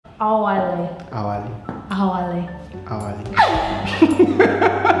Awale. Awali. Awale. Awali.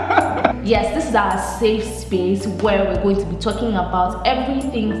 Yes, this is our safe space where we're going to be talking about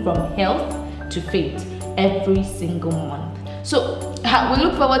everything from health to faith every single month. So we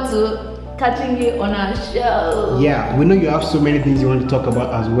look forward to catching you on our show. Yeah, we know you have so many things you want to talk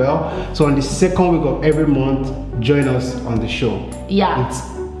about as well. So on the second week of every month, join us on the show. Yeah. It's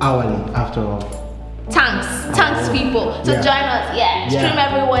hourly after all. Thanks people. So Yeah. join us. Yeah. Stream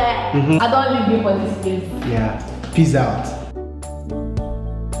everywhere. I don't leave you for this place. Yeah. Peace out.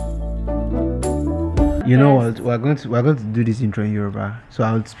 You know what? We're going to do this intro in Yoruba. So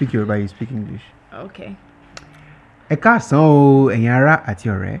I'll speak Yoruba, you speak English. Okay. Ẹ káàsán o, ẹ̀yin ará àti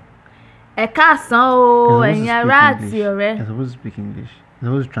ọ̀rẹ́. Ẹ káàsán o, ẹ̀yin ará àti You're ọ̀rẹ́. supposed to speak English.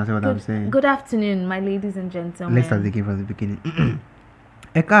 You're supposed to translate what I'm saying. Good afternoon, my ladies and gentlemen. Let's start again from the beginning.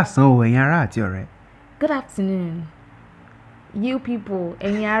 Ẹ káàsán o, ẹ̀yin ará àti ọ̀rẹ́. Good afternoon, you people,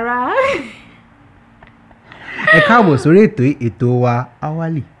 ẹ̀yin ará. Ẹ káàbọ̀ sórí ètò wa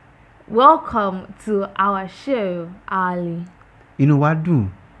Awali. Welcome to our show, Ali. Inú wa dùn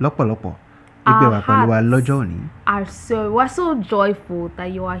lọ́pọ̀lọpọ̀ gbígbé wa pẹ̀lú wa lọ́jọ́ òní. We're so joyful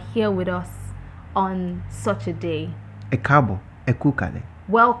that you are here with us on such a day. Ẹ káàbọ̀, ẹ kú kalẹ̀.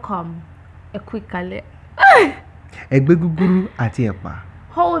 Welcome, ẹ kú ìkàlẹ̀. Ẹ gbé gúgúrú àti ẹ̀pà.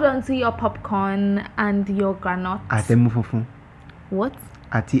 Hold on to your popcorn and your granuts. Àti ẹmu funfun. What?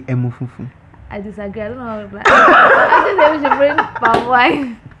 Àti ẹmu funfun. I disagree. I don't know how to play. I think they should bring palm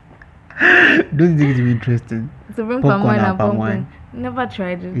wine. Don't you think it will be interesting? To bring palm wine and palm pumpkin. Never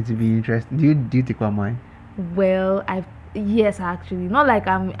tried it. It will be interesting. Do you take palm wine? Well, yes, actually. Not like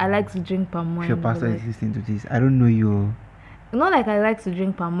I like to drink palm wine. If your pastor but is listening to this, I don't know you, not like I like to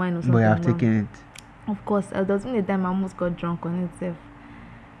drink palm wine or something. but I've taken it. Of course, there was a time I almost got drunk on itself.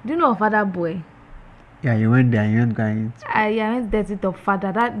 Do you know Father Boy? Yeah, you went there and you went going. I went there to the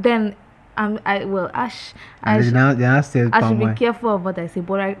father. That then I Now says should palm be wine. careful of what I say.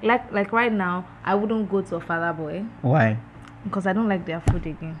 But like right now, I wouldn't go to a Father Boy Why? because I don't like their food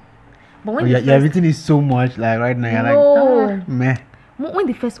again. But Oh, when you're eating it so much, like right now, you're No. like, meh. when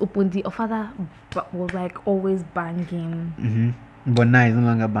they first opened, the father was like always banging. But now it's no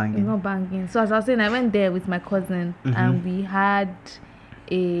longer It's banging. not banging. So as I was saying, I went there with my cousin and we had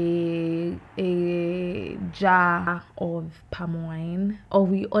a jar of palm wine, or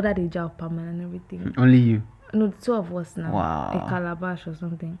we ordered a jar of palm wine and everything. Only you. No, the two of us now. Wow. A calabash or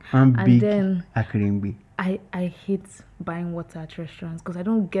something. I'm And big. then Akirimbi. I hate buying water at restaurants because I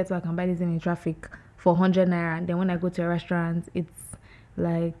don't get why I can buy this in traffic for 100 naira, and then when I go to a restaurant, it's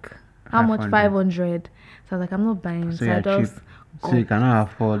like how much? 500. 500. So I was like, I'm not buying. So I you're cheap. just So you cannot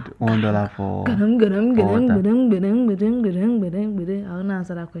afford $1 for. I don't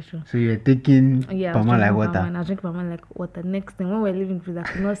answer that question. So you're taking Yeah, palm wine like water. I drink palm wine like water. Next thing, when we're leaving, because I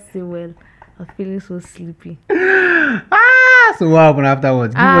could not see well. I was feeling so sleepy. So what happened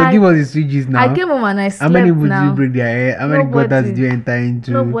afterwards? Give us the switches now. I came home and I slept. How many would now. you break their hair? How many Nobody. gutters did you enter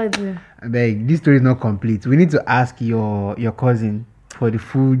into? Nobody. I beg, this story is not complete. We need to ask your cousin for the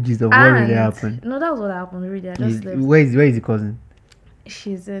full gist of what really happened. No, that was what happened. Really, I just slept. Where is the cousin?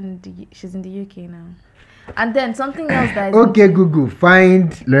 She's in the UK now. And then something else that is Okay, Google, find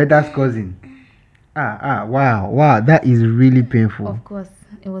Loretta's cousin. Wow, that is really painful. Of course,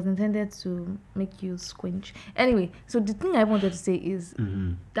 it was intended to make you squinch. Anyway, so the thing I wanted to say is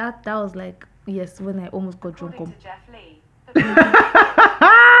that was like, yes, when I almost got drunk on.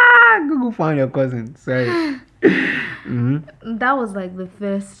 Google found your cousin. Sorry. That was like the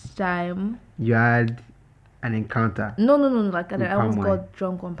first time. You had an encounter. No. Like I almost palm got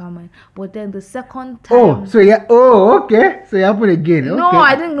drunk on palm wine. But then the second time. Okay. So it happened again. No, Okay.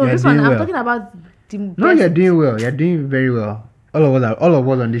 I didn't know You're this one. doing I'm well. talking about the. No, best. you're doing well. You're doing very well. All of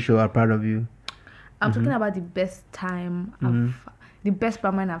us on this show are proud of you. I'm talking about the best time the best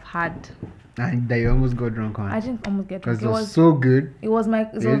palm wine I've had. And that you almost got drunk on. I didn't almost get drunk. Because it was so good. It was my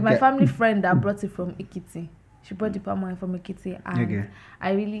family friend that brought it from Ekiti. She brought the palm wine from Ekiti, and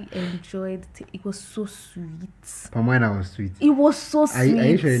I really enjoyed it. It was so sweet. Palm wine was sweet. It was so sweet. Are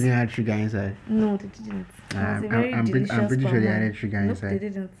you sure they didn't have sugar inside? No, they didn't. It was a very I'm pretty delicious sure palm they wine. added sugar Nope, inside. they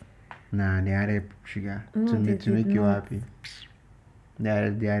didn't. Nah, they added sugar No, to they make did you not. happy.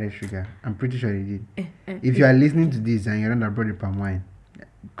 They added sugar. I'm pretty sure they did. If you are listening to this and you're not brought the palm wine,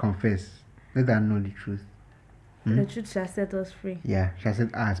 confess. Let her know the truth. The truth shall set us free. Yeah, she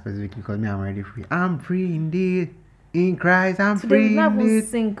said specifically because me, I'm already free. I'm free indeed. In Christ, I'm Today free we never indeed.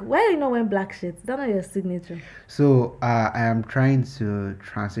 sing. Why are you not wearing black shirts? That's not your signature. So I am trying to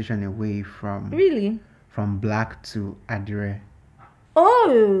transition away from Really? black to Adire.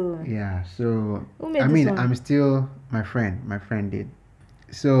 Oh. Yeah, so Who made I this mean one? I'm still my friend did.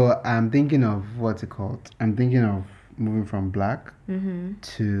 So I'm thinking of what's it called? I'm thinking of moving from black Mm-hmm.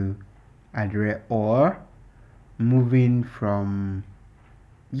 to Adre, or moving from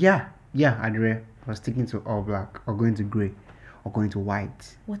Adre, or sticking to all black, or going to grey, or going to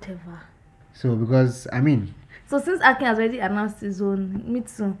white. Whatever. So because I mean, So since Akin has already announced his own, me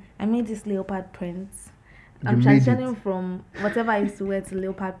too. I made this leopard print. I'm You made transitioning it. from whatever I used to wear to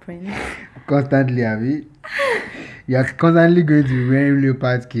leopard print. Constantly, Abby, you are constantly going to be wearing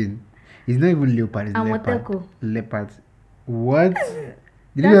leopard skin. It's not even leopard, it's leopard. Amoteko. Leopard. What? Did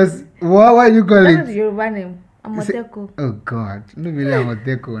you That's- just what do you call That's the it? Yoruba name. You say- Amoteko. Oh God! No really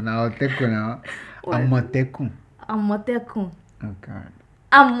Amoteko now. What? Amotekun. Amotekun. Oh God.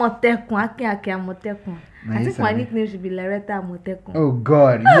 Amotekun. Akin Amotekun. I Nice, think my Abby. nickname should be Loretta Amotekun. Oh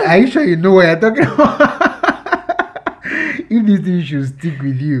God! Are you sure you know what you're talking about? If this thing should stick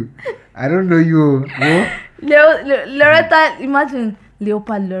with you, I don't know you. What? Loretta, imagine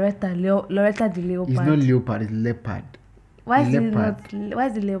leopard, Loretta the leopard. It's not leopard. It's leopard. Why is it leopard. not? Why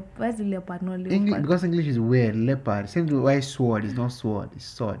is the leopard not leopard? English, because English is weird. Leopard. Same to why sword is not sword. It's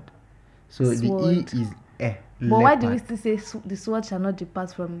sword. So the Sword. E is But why do we leopard. still say the sword shall not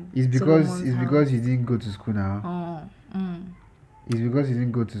depart from? It's because Solomon's house? you didn't go to school now. Oh, It's because you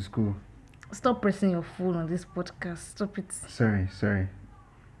didn't go to school. Stop pressing your phone on this podcast. Stop it. Sorry.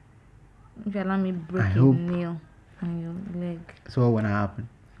 If you allow me break I a hope- nail on your leg. So what wanna happen?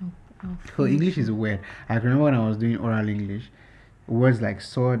 I'll So finish English you. is weird. I can remember when I was doing oral English, words like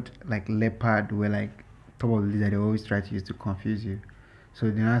sword, like leopard, were like top of the list that they always try to use to confuse you. So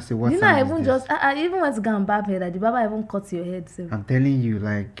they now say, "What You know, I sound even is this?" just I even went to go and barb hair that the barber even cut your head. So I'm telling you,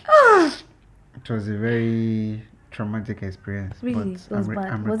 like, it was a very traumatic experience. really, but it was bad.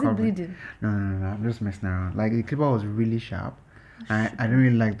 I'm Was it recovering. bleeding? No. I'm just messing around. Like the clipper was really sharp. I don't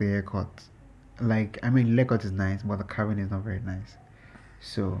really like the haircut. Like I mean, the haircut is nice, but the carving is not very nice.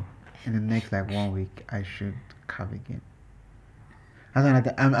 So in the next like 1 week, I should carve again. That's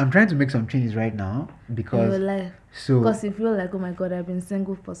another I'm trying to make some changes right now In your because life. so Because you feel like, oh my god, I've been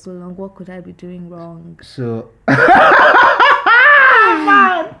single for so long. What could I be doing wrong? so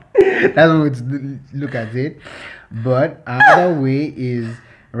that's one way to look at it. But another way is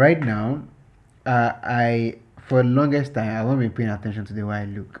right now, I for the longest time I won't be paying attention to the way I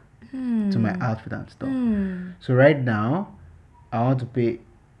look, to my outfit and stuff. So right now, I want to pay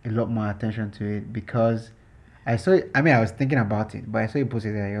a lot more attention to it because I saw. I mean, I was thinking about it, but I saw you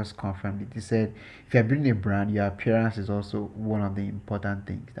posted that I just confirmed it. He said, if you're building a brand, your appearance is also one of the important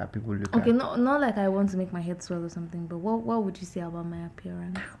things that people look Okay, at. not like I want to make my head swell or something, but what would you say about my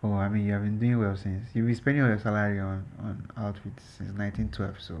appearance? Oh, I mean, you have been doing well since you've been spending all your salary on outfits since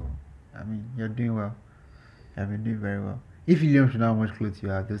 1912. So, I mean, you're doing well. You've been doing very well. If you should know how much clothes you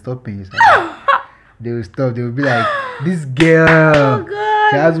have, they'll stop paying you salary. They will stop. They will be like, this girl, Oh she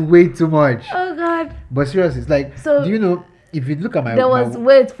god! has way too much. Oh god! But seriously, it's like, So- do you know if you look at my There was my-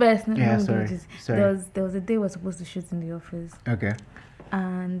 wait first. let Yeah, me do sorry, this. sorry. There was a day we were supposed to shoot in the office, okay.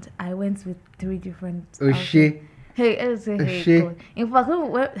 and I went with 3 different. Oh outfits. shit. Hey, I would say Oh, hey shit. God. In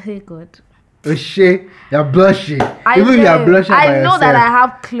fact, hey God. Oh shit. You're blushing. I Even if know, you're blushing by I know that I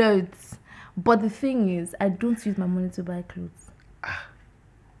yourself. have clothes, but the thing is, I don't use my money to buy clothes.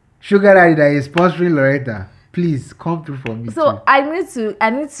 Sugar Daddy that is sponsoring Loretta, please come through for me So too. I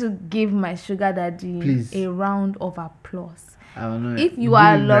need to give my sugar daddy Please. a round of applause. I don't know. If you Give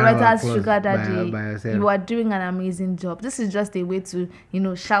are me that Loretta's applause sugar daddy, by yourself. you are doing an amazing job. This is just a way to,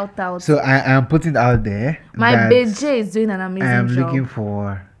 shout out. So I am putting it out there. My that BJ is doing an amazing I am job. looking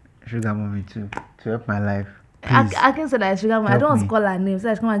for Sugar Mommy too to help my life. I Please. can say that sugar. I help don't want me. to call her name.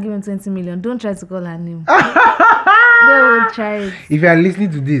 So I come and give him 20 million. Don't try to call her name. They will try it. If you are listening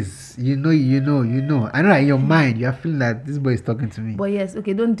to this, you know. I know that in your mind you are feeling that this boy is talking to me. But yes,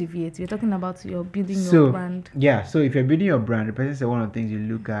 okay, don't deviate. You're talking about your building your So brand. yeah, so if you're building your brand, the person said one of the things you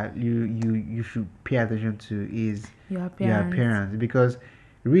look at, you should pay attention to is Your your appearance. appearance, because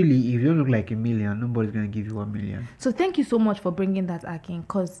really, if you don't look like a million, nobody's gonna give you 1 million. So thank you so much for bringing that, Akin.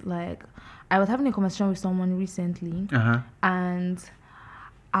 Cause like I was having a conversation with someone recently, and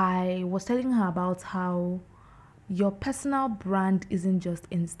I was telling her about how your personal brand isn't just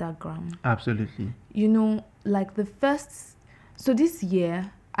Instagram. Absolutely. Like the first. So this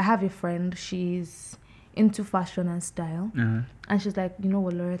year, I have a friend. She's into fashion and style, and she's like, you know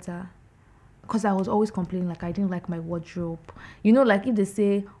what, Loretta? Because I was always complaining, like I didn't like my wardrobe. Like if they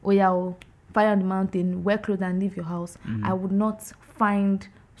say, oh yeah, fire on the mountain, wear clothes and leave your house, I would not find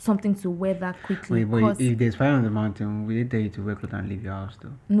something to wear that quickly. Wait, because if there's fire on the mountain, will they tell you to wear clothes and leave your house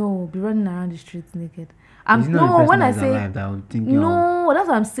though? no, be running around the streets naked. Is it not the No, person when I that's say alive that would think you're- no, that's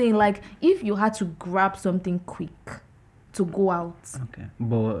what I'm saying. Like if you had to grab something quick, to go out. Okay,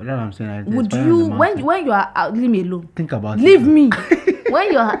 but that's what I'm saying. Like, Would especially on you the mountain, when you are out, leave me alone. think about Leave it. me.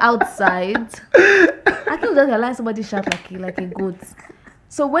 When you are outside, I can just realize somebody shout like a goat.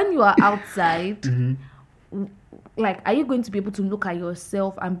 So when you are outside, Mm-hmm. like, are you going to be able to look at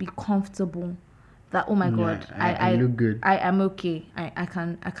yourself and be comfortable that, oh my god, I look good. I am okay, I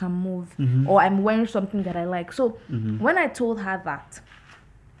can move, Mhm. or I'm wearing something that I like. So when I told her that,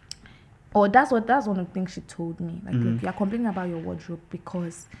 or that's one of the things she told me, like, look, you're complaining about your wardrobe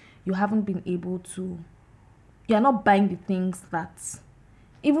because you haven't been able to, you're not buying the things that,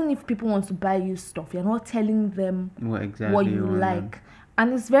 even if people want to buy you stuff, you're not telling them What exactly what you want like. them.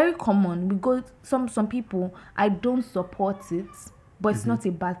 And it's very common. We go some people, I don't support it, but it's not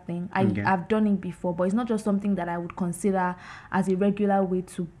a bad thing. Okay. I've done it before, but it's not just something that I would consider as a regular way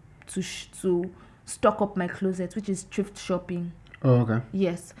to stock up my closet, which is thrift shopping. Oh, okay.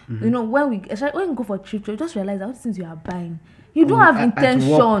 Yes. You know, when you go for thrift shop, you just realize that all the things you are buying, you don't have At intention.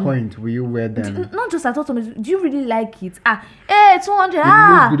 what point will you wear them? Not just at all. Do you really like it? 200.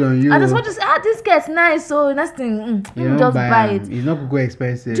 looks good on you. And as much as this gets nice, so next thing, let You me don't just buy them. it. It's not go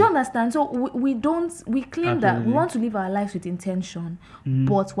expensive. Do you understand? So we claim that we Absolutely. want to live our lives with intention,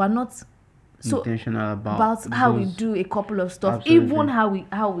 but we're not so intentional about how we those- do a couple of stuff, Absolutely. even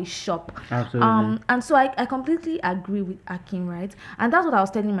how we shop. Absolutely. And so I completely agree with Akin, right? And that's what I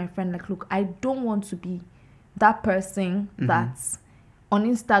was telling my friend, like, look, I don't want to be that person that's on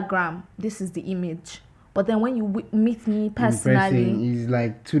Instagram, this is the image, but then when you meet me personally, is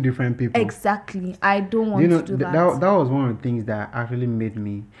like two different people. exactly, I don't want You know, to do that. that was one of the things that actually made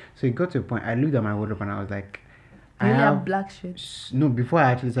me. So it got to a point. I looked at my wardrobe and I was like, You only have black shirts. No, before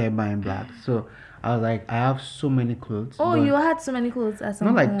I actually started buying black. So I was like, I have so many clothes. Oh, but you had so many clothes at some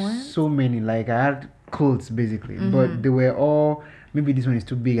not like point. so many. Like I had clothes basically, but they were all. Maybe this one is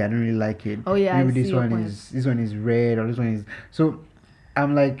too big. I don't really like it. Oh, yeah, I Maybe see this your one point. is red or this one is so.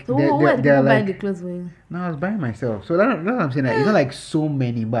 I'm like, So they're where did you buy like, the clothes for you? no, I was buying myself. So that's what I'm saying. Like, it's not like so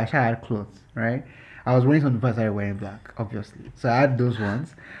many, but I actually had clothes, right? I was wearing something before I started wearing black, obviously. So I had those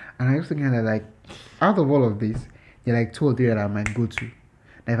ones. And I was thinking that, like, out of all of this, there are like 2 or 3 that I might go to. Like,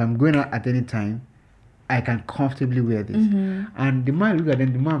 if I'm going out at any time, I can comfortably wear this. And the more I look at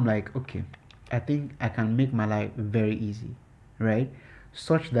them, the more I'm like, okay, I think I can make my life very easy, right?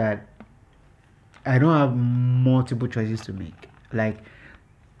 Such that I don't have multiple choices to make. Like,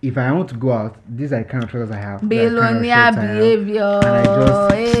 if I want to go out, these are the kind of trousers I have. Billionaire behavior. And I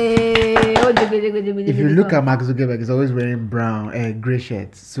just, if you look at at Mark Zuckerberg, he's always wearing brown, gray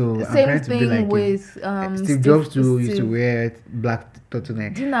shirts. So I'm same trying to be thing like him. with Steve Jobs too used to wear black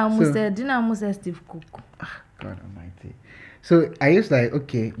turtleneck. Do you know almost said Steve Cook? God almighty. So I used like,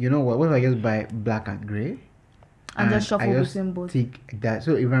 okay, you know what if I just buy black and grey? And just shuffle I just between both. take that.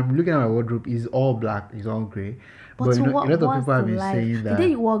 So if I'm looking at my wardrobe, it's all black, it's all grey. But you know, what, a lot of what's people have the been life? saying that. The day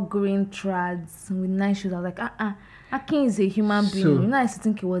you wore green trads with nice shoes, I was like, Akin is a human being. So- You know, I used to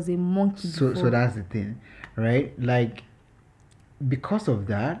think he was a monkey So before. that's the thing, right? Like, because of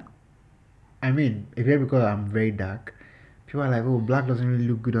that, I mean, if you're because I'm very dark, people are like, oh, black doesn't really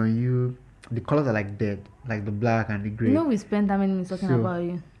look good on you. The colors are like dead, like the black and the gray. You know, we spent how many minutes talking So- about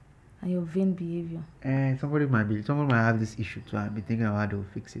you and your vain behavior. Somebody might have this issue too. I'll be thinking about how to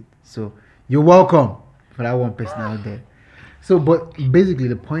fix it. So you're welcome for that one person out there. So, but basically,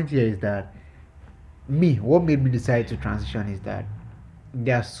 the point here is that what made me decide to transition is that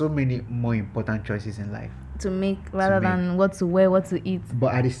there are so many more important choices in life. To make rather make. than what to wear, what to eat.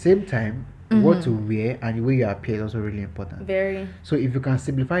 But at the same time, what to wear and the way you appear is also really important. Very. So if you can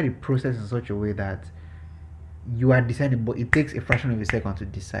simplify the process in such a way that you are deciding, but it takes a fraction of a second to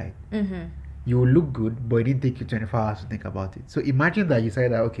decide. You will look good, but it didn't take you 24 hours to think about it. So imagine that you say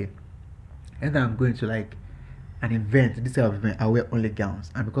that, okay, and I'm going to like an event, this type of event, I wear only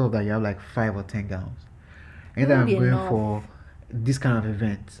gowns, and because of that, you have like 5 or 10 gowns. And then I'm won't be going enough. for this kind of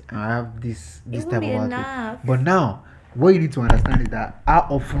event, and I have this won't type be of enough. outfit. But now, what you need to understand is that how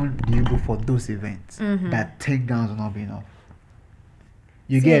often do you go for those events that 10 gowns will not be enough?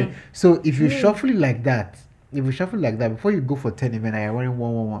 You get Same. so if you shuffle it like that, before you go for 10 events, I wearing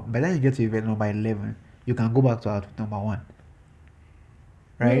 111. By the time you get to event number 11, you can go back to outfit number 1.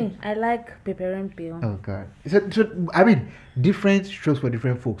 Right? Me, I like pepper and peel. Oh god. So I mean, different strokes for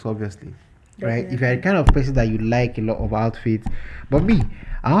different folks, obviously. Right? If you're the kind of person that you like a lot of outfits, but me,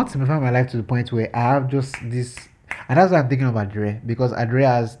 I want to simplify my life to the point where I have just this, and that's why I'm thinking about Adre, because Adre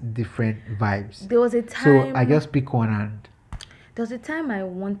has different vibes. There was a time. So I just pick one and There was a time I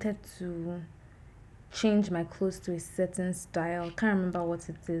wanted to change my clothes to a certain style. Can't remember what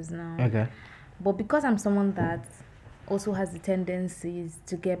it is now. okay. But because I'm someone that also has the tendencies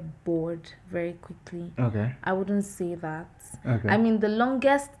to get bored very quickly. Okay. I wouldn't say that. Okay. I mean, the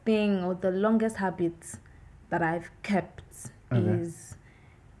longest thing or the longest habit that I've kept Okay. is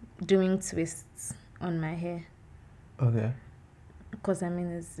doing twists on my hair. Okay. Because I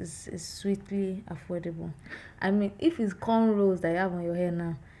mean, it's sweetly affordable. I mean, if it's cornrows that you have on your hair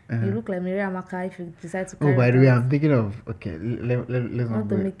now, you look like Miriam Amaka if you decide to carry Oh, by it the way, out. I'm thinking of let's Not not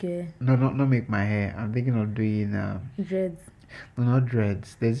to go. make a No, not make my hair. I'm thinking of doing dreads. no, not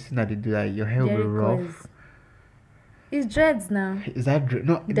dreads. There's this thing that they do that your hair will be Jerry rough. coils. It's dreads now. Is that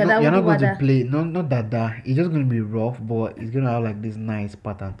no? Dada You're not Wudu going to Wada. play. No, not that. It's just going to be rough, but it's going to have like this nice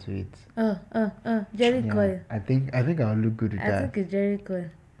pattern to it. Jerry Yeah, coil. I think I'll look good with I that. think it's Jerry coil.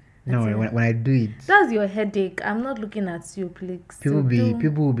 No, That's it. when I do it, That's your headache. I'm not looking at you, please.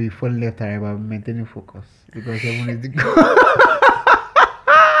 people will be falling left and right, but maintaining focus because everyone is the goal.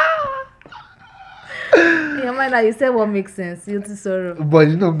 In your mind, that you said what makes sense. You too sorrow. But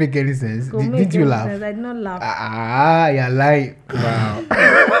it don't make any sense. Go Did make you any laugh? sense. I did not laugh. Ah, you're lying. Wow.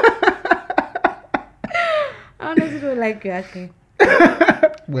 I honestly don't like you acting.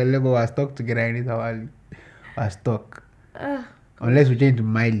 Well, we were stuck together in it. We're stuck. Uh, Unless we change to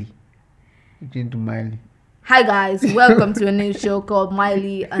Miley. We change to Miley. Hi guys, welcome to a new show called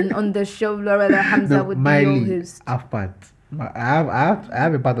Miley, and on the show Loretta Hamza No, would be Miley. your host. Half part. I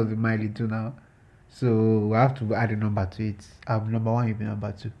have a part of the Miley too now. So we have to add a number to it. I'm number one, you be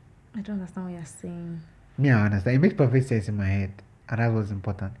number two. I don't understand what you're saying. Me, I understand. It makes perfect sense in my head. And that's what's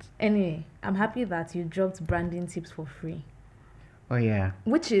important. Anyway, I'm happy that you dropped branding tips for free. Oh yeah.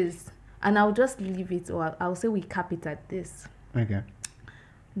 Which is, and I'll just leave it, or I'll say we cap it at this. Okay.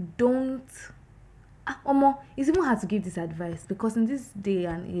 Don't Omo, it's even hard to give this advice because in this day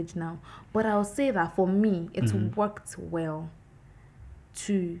and age now, but I'll say that for me it worked well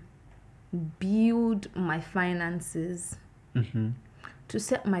to build my finances, to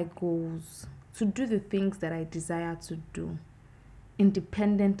set my goals, to do the things that I desire to do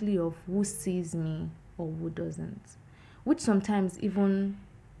independently of who sees me or who doesn't, which sometimes even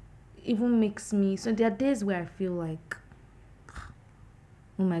makes me, so there are days where I feel like,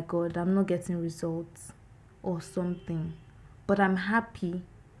 oh my god, I'm not getting results or something, but I'm happy,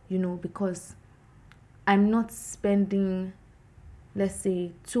 because I'm not spending, let's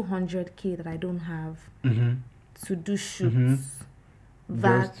say, 200k that I don't have to do shoots,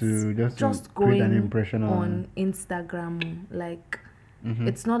 that just going create an impression on Instagram, like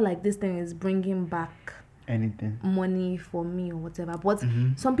it's not like this thing is bringing back anything money for me or whatever, but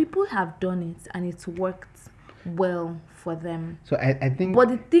some people have done it and it's worked well for them. So I think, but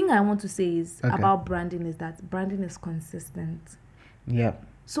the thing I want to say is about branding is that branding is consistent. Yeah.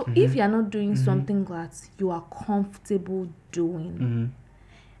 So if you're not doing something that you are comfortable doing,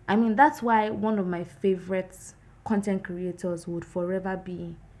 I mean, that's why one of my favorite content creators would forever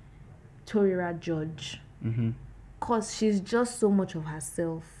be Torira George, because she's just so much of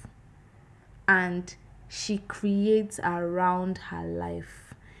herself and she creates around her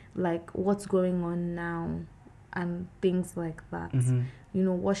life, like what's going on now and things like that.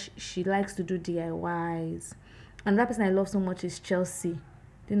 What she likes to do DIYs. And that person I love so much is Chelsea. Do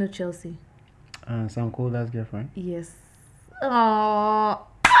you know Chelsea? Some cool ass girlfriend. Yes. Oh,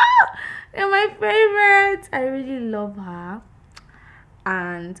 they're my favorite. I really love her,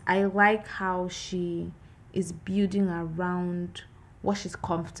 and I like how she is building around what she's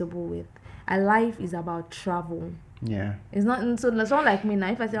comfortable with. Her life is about travel. Yeah. It's not like me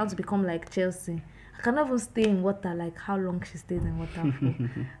now. If I say I want to become like Chelsea, I cannot even stay in water like how long she stays in water for.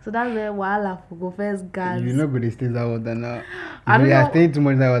 So that's where Wahala for go first, guys. You're not going to stay in that water now. I don't you are know. staying too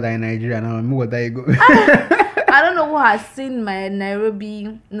much in that water in Nigeria now. More water you go. I don't know who has seen my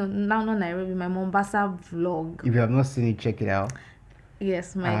Nairobi, no, now not Nairobi, my Mombasa vlog. If you have not seen it, check it out.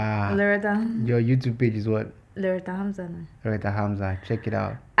 Yes, my Loretta. Your YouTube page is what? Loretta Hamza. Loretta Hamza. Check it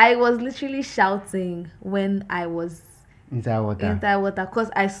out. I was literally shouting when I was inside water because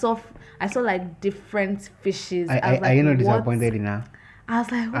I saw like different fishes. Are you not disappointed in her? I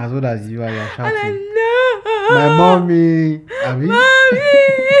was like, as old as you are, you're shouting. And I know. My mommy. Mommy.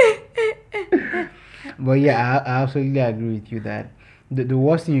 But yeah, I absolutely agree with you that the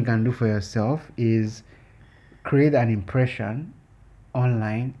worst thing you can do for yourself is create an impression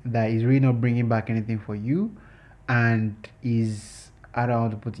online that is really not bringing back anything for you, and is, I don't know how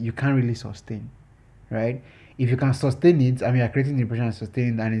to put it, you can't really sustain, right? If you can sustain it, I mean, you're creating the impression and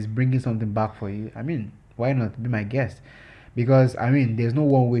sustaining it, and it's bringing something back for you, I mean, why not be my guest? Because, I mean, there's no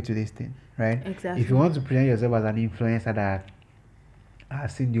one way to this thing, right? Exactly. If you want to present yourself as an influencer that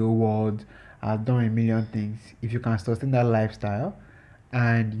has seen the whole world, has done a million things, if you can sustain that lifestyle,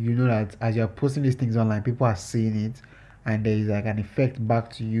 and you know that as you're posting these things online, people are seeing it, and there is like an effect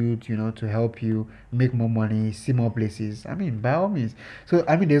back to you, to help you make more money, see more places. I mean, by all means. So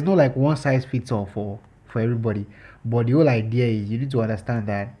I mean, there's no like one size fits all for everybody, but the whole idea is you need to understand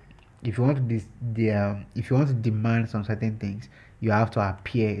that if you want to if you want to demand some certain things, you have to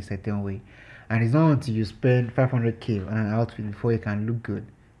appear a certain way, and it's not until you spend 500k on an outfit before you can look good,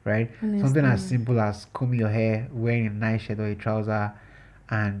 right? Something as simple as combing your hair, wearing a nice shirt or a trouser,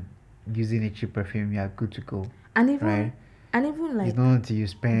 and using a cheap perfume, you are good to go. And even right? And even like it's not until you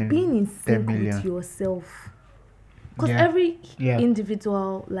spend being in 10 sync million. with yourself, because Yeah. every Yeah.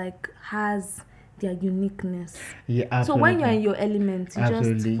 individual like has their uniqueness. Yeah, So absolutely. when you're in your element, you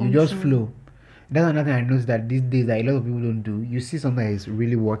absolutely, just you just function. flow. That's another thing I noticed that these days that a lot of people don't do. You see something that is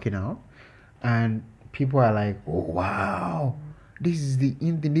really working out, and people are like, "Oh wow, this is the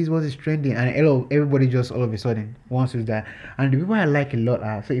in thing. This is what is trending," and everybody just all of a sudden wants to do that. And the people I like a lot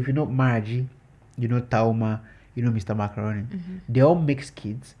are, so if you know Maraji, you know Tauma, you know Mr. Macaroni. They all mix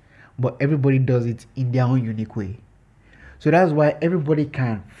kids, but everybody does it in their own unique way. So that's why everybody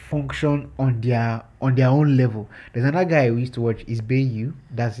can function on their own level. There's another guy we used to watch, is You,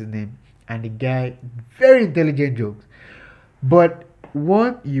 that's his name, and the guy very intelligent jokes. But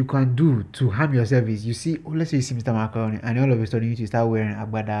what you can do to harm yourself is you see, let's say you see Mr. Macaroni, and all of a sudden you start wearing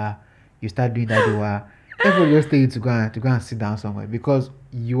agbada, you start doing that. Everybody just tell you to go and sit down somewhere because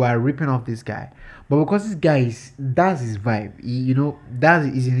you are ripping off this guy. But because this guy that's his vibe, that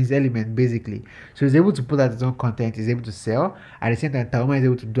is in his element basically. So he's able to put out his own content, he's able to sell. At the same time, Tauma is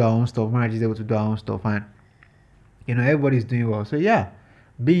able to do our own stuff, Marriage is able to do our own stuff, and everybody's doing well. So yeah,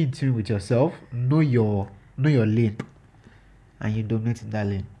 be in tune with yourself, know your lane, and you dominate in that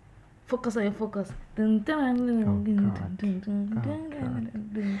lane. Focus on your focus.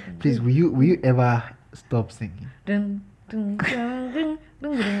 Please, will you ever stop singing? You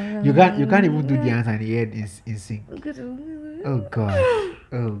can't even do the hands and the head in sync. Oh God.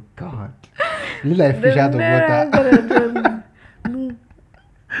 You look like fish out of water.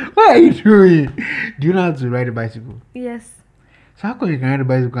 What are you doing? Do you know how to ride a bicycle? Yes. So how come you can ride a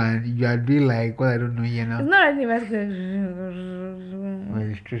bicycle and you are doing like what I don't know here now? It's not riding a bicycle. Well,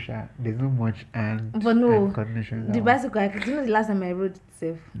 it's true, sha. There's not much and coordination. The bicycle, do you know the last time I rode it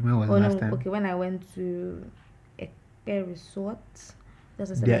safe? When was the last time? Okay, when I went to a resort.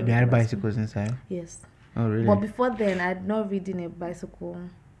 There are bicycles inside? Yes. Oh, really? But before then, I had not ridden a bicycle.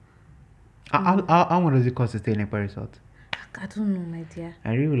 How much does it cost to stay in a resort? I don't know, my dear.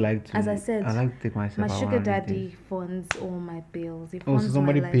 I really like to. As I said, I like to take myself. My sugar daddy funds all my bills. He funds so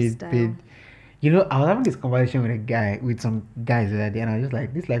somebody my paid. I was having this conversation with some guys the other day, and I was just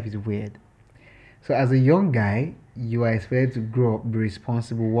like, this life is weird. So as a young guy, you are expected to grow up, be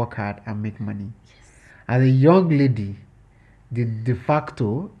responsible, work hard, and make money. Yes. As a young lady, the de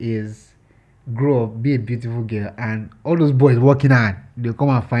facto is grow up, be a beautiful girl, and all those boys working hard, they'll come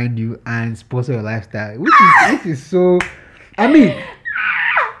and find you and sponsor your lifestyle, which is so. I mean,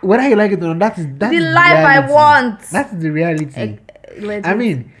 whether you like it or not, that's the life I want. That's the reality. I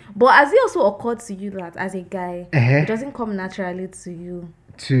mean, but has it also occurred to you that as a guy, it doesn't come naturally to you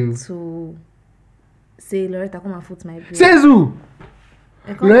to say, Loretta, come and foot my bill? Says who?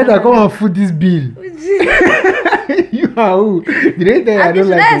 Loretta, come and foot this bill. You are who? Did they tell you I don't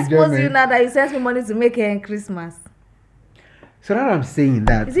like I expose you now that you send me money to make it in Christmas? So that I'm saying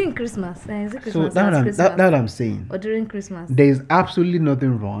that. Is it in Christmas? Is it Christmas? So that I'm saying. Or during Christmas? There is absolutely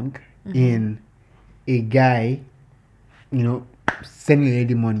nothing wrong in a guy, sending a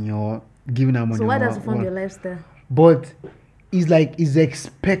lady money or giving her money. So why does it fund your lifestyle? But it's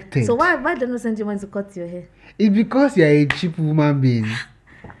expected. So why don't you send you money to cut your hair? It's because you're a cheap woman being.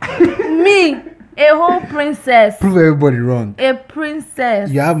 Me, a whole princess. Prove everybody wrong. A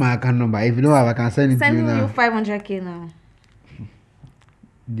princess. You have my account number. If you don't have, I can send it to you now. Sending you 500k now.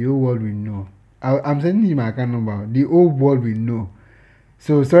 The whole world will know. I'm sending you my account number. The whole world will know.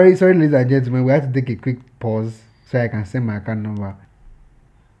 So sorry, ladies and gentlemen, we have to take a quick pause so I can send my account number.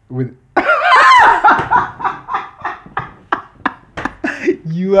 With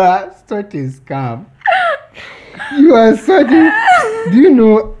you are such a scam. You are such a. Do you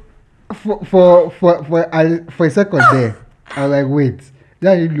know? For a second there, I was like, wait,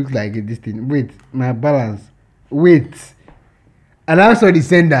 that really looks like this thing. Wait, my balance. Wait. And I saw the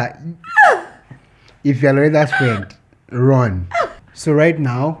sender. If you're Loretta's friend, run. So right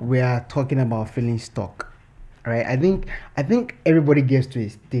now we are talking about feeling stuck, right? I think everybody gets to a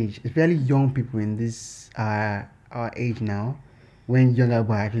stage, especially young people in this our age now, when younger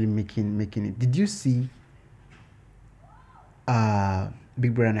people are actually making it. Did you see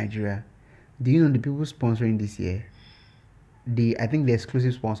Big Brother Nigeria? Do you know the people sponsoring this year? I think the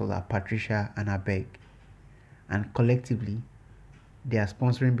exclusive sponsors are Patricia and Abeg. and collectively they are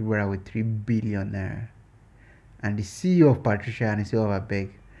sponsoring Big Brother with 3 billion naira. And the CEO of Patricia and the CEO of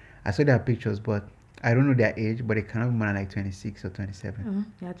Abeg, I saw their pictures, but I don't know their age, but they cannot be more than like 26 or 27.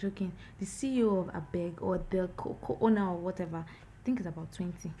 You're joking. The CEO of Abeg or the co-owner or whatever, I think it's about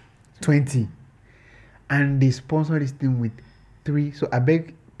 20. 20. And they sponsored this thing with 3. So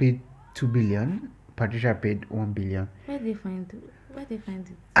Abeg paid 2 billion, Patricia paid 1 billion. Where they find it?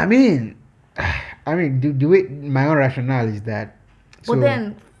 I mean, the way my own rationale is that. But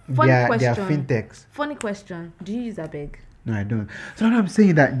then, funny question. They are fintechs. Funny question. Do you use Abeg? No, I don't. So now I'm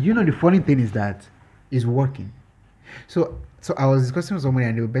saying that, the funny thing is that it's working. So I was discussing with somebody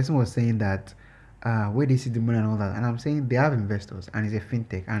and the person was saying that where they see the money and all that. And I'm saying they have investors and it's a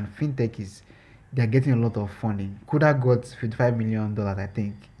fintech. And fintech they're getting a lot of funding. Kuda got $55 million, I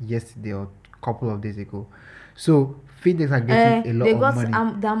think, yesterday or a couple of days ago. So fintechs are getting a lot of money. They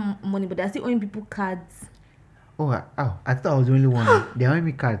got that money, but they're still owing people cards. Oh, I thought I was the only one. They're owing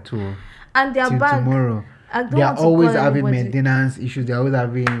me card too. And they're back tomorrow. They are always having maintenance issues. They're always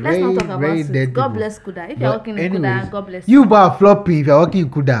having Let's not talk about it. God bless Kuda. If you're working in Kuda, God bless you. You are flopping. If you're working in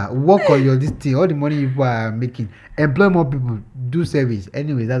Kuda, work on your this thing. All the money you are making, employ more people, do service.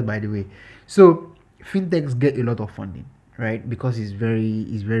 Anyways, that's by the way. So fintechs get a lot of funding, right? Because it's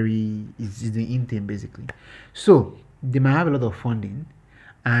the in thing basically. So they might have a lot of funding,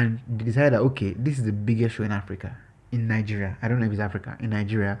 and they decide that okay, this is the biggest show in Africa, in Nigeria. I don't know if it's Africa, in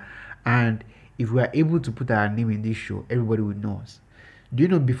Nigeria, and if we are able to put our name in this show, everybody would know us. Do you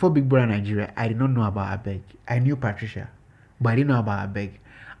know, before Big Brother Nigeria, I did not know about Abeg. I knew Patricia, but I didn't know about Abeg.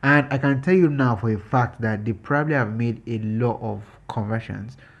 And I can tell you now for a fact that they probably have made a lot of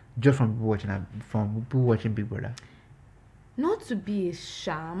conversions just from people watching Big Brother. Not to be a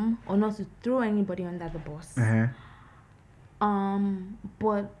sham or not to throw anybody under the bus.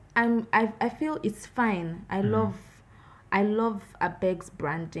 But I feel it's fine. I love Abeg's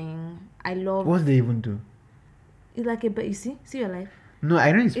branding. What they even do? It's like you see your life. No,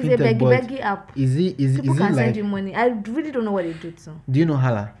 I know it's a beggy app. Is it People can like, send you money. I really don't know what they do to. Do you know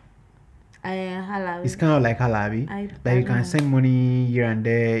Hala? Hala. It's kind of like Hala, Abi. Like you can send money here and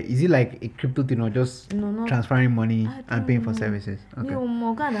there. Is it like a crypto thing or just transferring money and paying for services? Okay. No,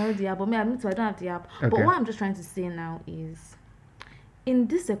 Morgan, I know the app, but I don't have the app. Okay. But what I'm just trying to say now is, in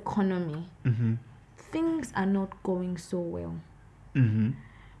this economy, things are not going so well.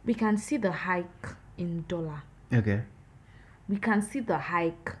 We can see the hike in dollar. Okay. We can see the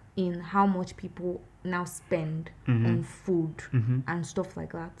hike in how much people now spend on food and stuff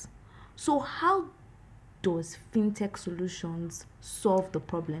like that. So how does fintech solutions solve the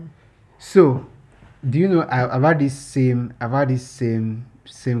problem? So, do you know I've had this same conversation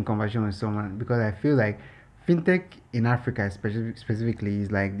with someone, because I feel like fintech in Africa specifically is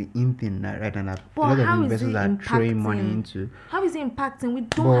like the in thing right now. A lot of investors are throwing money into. How is it impacting? We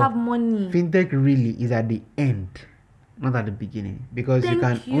don't have money. Fintech really is at the end, not at the beginning, because you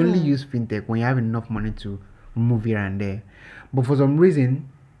can only use fintech when you have enough money to move here and there. But for some reason,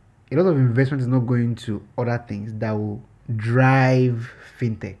 a lot of investment is not going to other things that will drive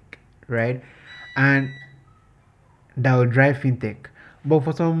fintech, right? And that will drive fintech. But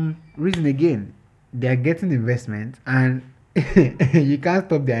for some reason, again, they are getting investment, and you can't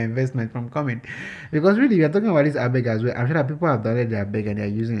stop their investment from coming. Because really, we are talking about this Abeg as well. I'm sure that people have downloaded their Abeg and they are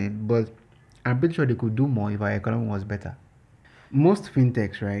using it, but I'm pretty sure they could do more if our economy was better. Most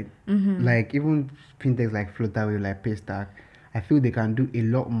fintechs, right? Like even fintechs like Flutterwave, like Paystack, I feel they can do a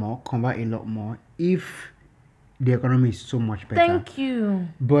lot more, convert a lot more if the economy is so much better. Thank you.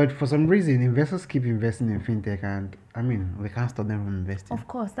 But for some reason, investors keep investing in fintech, and I mean, we can't stop them from investing. Of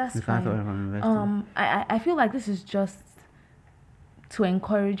course, that's fine. We can't stop them from investing. I feel like this is just to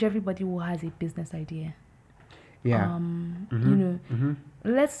encourage everybody who has a business idea. Yeah.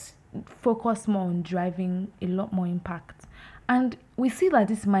 Let's focus more on driving a lot more impact. And we see that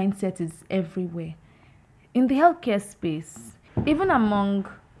this mindset is everywhere. In the healthcare space, even among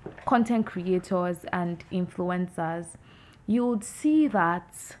content creators and influencers, you would see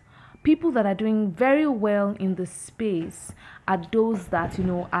that people that are doing very well in the space are those that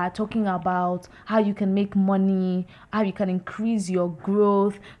are talking about how you can make money, how you can increase your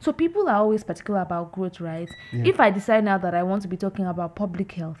growth. So people are always particular about growth, right? Yeah. If I decide now that I want to be talking about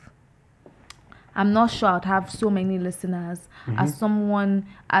public health, I'm not sure I'd have so many listeners as someone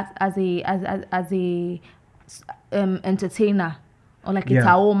as a entertainer or like a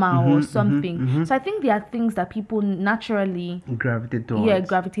Taoma or something. So I think there are things that people naturally gravitate towards.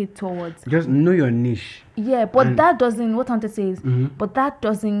 Gravitate towards. Just know your niche. Yeah, but that doesn't, what Tante says, but that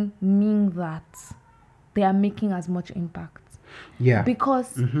doesn't mean that they are making as much impact. Yeah.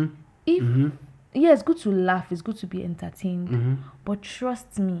 Because if yeah, it's good to laugh, it's good to be entertained, Mm-hmm. but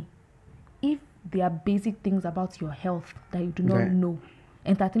trust me, if there are basic things about your health that you do not Right. know,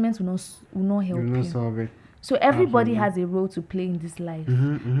 entertainment will not You help will not you. solve it. So everybody Absolutely. has a role to play in this life,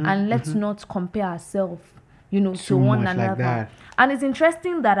 Mm-hmm, and let's mm-hmm. not compare ourselves, to Too one much like another. that. And it's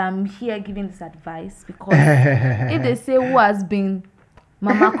interesting that I'm here giving this advice, because if they say who has been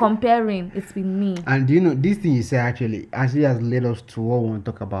mama comparing, it's been me. And do you know this thing you say actually has led us to what we want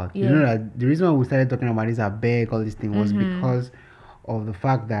to talk about. You Yeah. know that the reason why we started talking about this abeg all this thing was because of the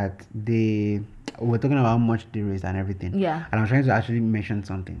fact that we were talking about how much they raised and everything. Yeah. And I was trying to actually mention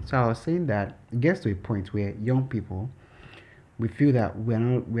something. So I was saying that it gets to a point where young people, we feel that we are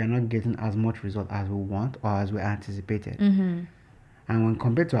not getting as much result as we want or as we anticipated. Mm-hmm. And when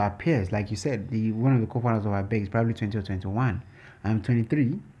compared to our peers, like you said, one of the co-founders of Abeg is probably 20 or 21. I'm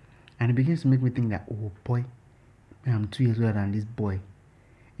 23, and it begins to make me think that, oh boy, I'm 2 years older than this boy.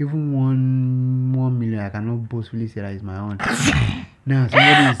 Even 1 million, I cannot boastfully say that is my own. Now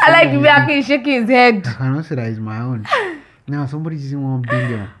somebody is I like Ibeaki shaking his head. I cannot say that is my own. Now somebody's using 1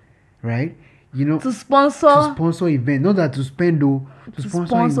 billion, right? You know, To sponsor event, not that to spend though, to To sponsor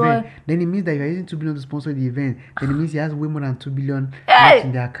sponsor. event. Then it means that you're using 2 billion to sponsor the event. Then it means he has way more than 2 billion Hey! left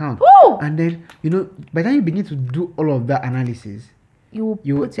in the account. Woo! And then by the time you begin to do all of that analysis, you will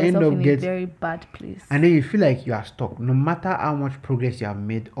you put end yourself up in a very bad place. and then you feel like you are stuck. No matter how much progress you have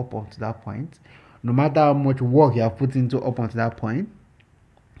made up until that point, no matter how much work you have put into up until that point,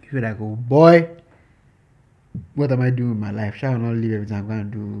 you feel like, oh boy, what am I doing with my life? Shall I not leave everything? I'm going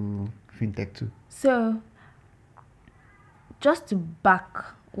to do fintech too. So, just to back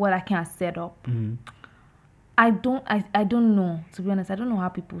what I can set up, Mm-hmm. I don't know, to be honest. I don't know how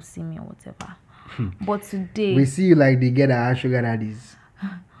people see me or whatever. But today, We see you like they get our sugar daddies.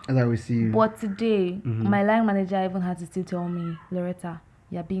 That's how we see you. But today, Mhm. my line manager even had to still tell me, Loretta,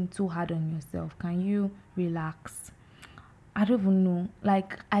 you're being too hard on yourself. Can you relax? I don't even know.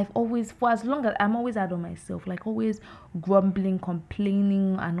 Like, I've always, for as long as I'm always hard on myself, like always grumbling,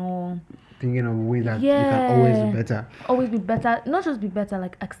 complaining, and all. Thinking of ways that you can always do better. Always be better. Not just be better,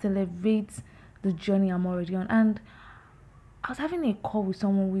 like accelerate the journey I'm already on. And I was having a call with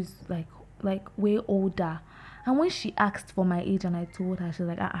someone who's like way older. And when she asked for my age and I told her, she was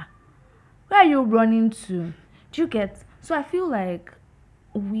like, where are you running to? Do you get? So I feel like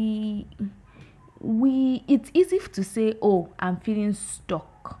it's easy to say, oh, I'm feeling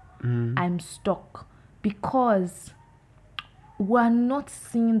stuck. I'm stuck, because we're not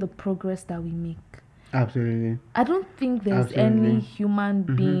seeing the progress that we make. Absolutely. I don't think there's Absolutely. any human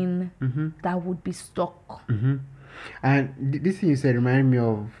being Mm-hmm. that would be stuck. Mm-hmm. And this thing you said reminded me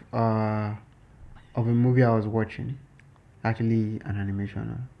of a movie I was watching. Actually, an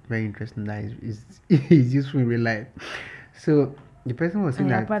animation. Very interesting. That is useful in real life. So the person was saying And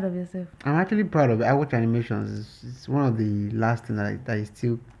you're that proud of yourself. I'm actually proud of it. I watch animations. It's one of the last things that is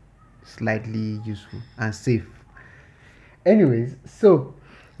still slightly useful and safe. Anyways, so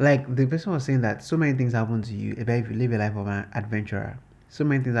like the person was saying that so many things happen to you if you live a life of an adventurer. So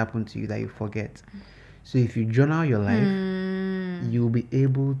many things happen to you that you forget. So if you journal your life, you'll be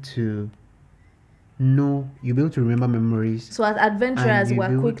able to you'll be able to remember memories. So as adventurers, And you'll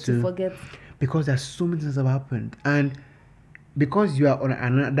be we're able quick to forget. Because there's so many things that have happened. And because you are on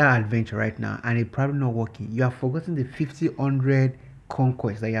another adventure right now and it's probably not working, you have forgotten the 100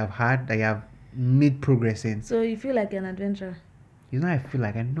 conquests that you have had, that you have made progress in. So you feel like an adventurer. You know, I feel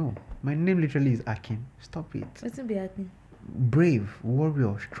like I know. My name literally is Akin. Stop it. What's be happening? Brave,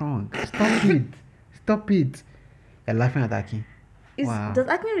 warrior, strong. Stop it. Stop it. You're laughing at Akin. Wow. Does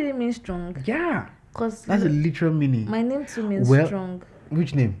acne really mean strong? Yeah. Because That's a literal meaning. my name too means Well, strong.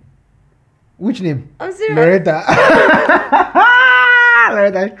 Which name? Which name? I'm serious. Loretta.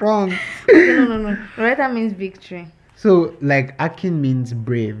 Loretta strong. No. Loretta means victory. So, like, Akin means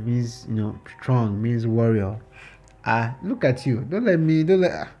brave, means, strong, means warrior. Look at you.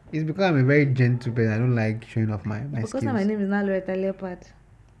 It's because I'm a very gentle person. I don't like showing off my Because skills. my name is not Loretta Leopard.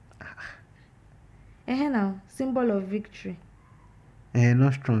 Now, symbol of victory.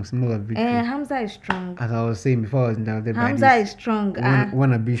 Not strong, symbol of victory. Hamza is strong. As I was saying before, I was interrupted by Hamza this. is strong.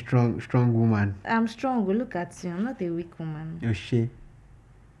 Wanna be strong woman. I'm strong. Look at you. I'm not a weak woman. Oh shit.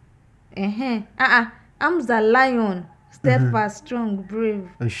 Hamza lion. Steadfast, strong, brave.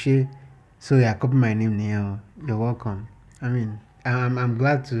 Oh shit. So yeah, copy my name now. You're welcome. I mean, I'm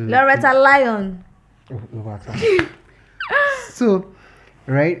glad to. Loretta Lion. Oh, Loretta. So,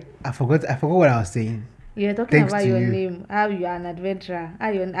 right? I forgot what I was saying. You're talking Thanks about to your you. name, how you are an adventurer, how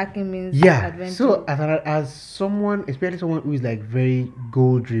you're an Akin means Yeah. adventure. So as someone, especially someone who is like very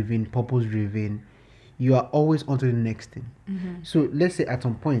goal driven, purpose driven, you are always on to the next thing. So let's say at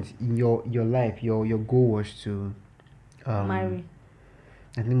some point in your life, your goal was to Marry.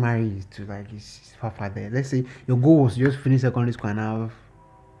 I think marry is to like it's far there. Let's say your goal was to just finish secondary school and have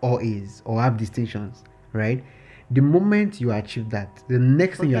all A's or have distinctions, right? The moment you achieve that, the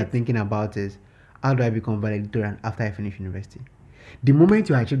next thing you are thinking about is how do I become valedictorian after I finish university? The moment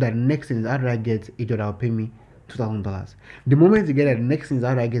you achieve that, the next thing is how do I get a job that will pay me $2,000? The moment you get that, the next thing is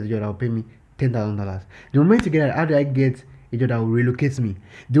how do I get a job that will pay me $10,000? The moment you get that, how do I get a job that will relocate me?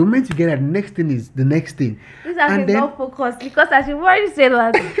 The moment you get that, the next thing is the next thing. This is not focused because as you already said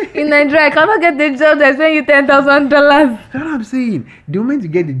that in Nigeria I cannot get the job that's paying you $10,000. That's what I'm saying. The moment you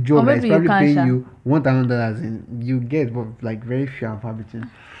get the job that's probably paying you $1,000, and you get but like very few and far between.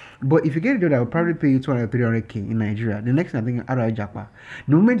 But if you get a job that will probably pay you 200, 300k in Nigeria, the next thing I'm thinking, how do I jackpot?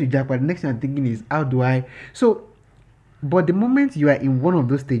 The moment you jackpot, the next thing I'm thinking is how do I? So, but the moment you are in one of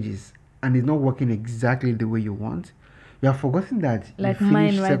those stages and it's not working exactly the way you want, you are forgetting that like you mine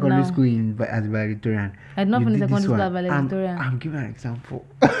finished right secondary now. school as valedictorian. I did not finish secondary school as And valedictorian. I'm giving an example.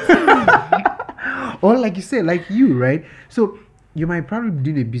 Or like you said, like you, right? So you might probably be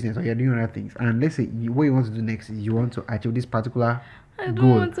doing a business or you're doing other things, and let's say what you want to do next is you want to achieve this particular I don't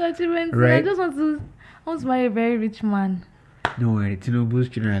goal, want to achieve anything. right? I just want to marry a very rich man. Don't worry, Tinubu's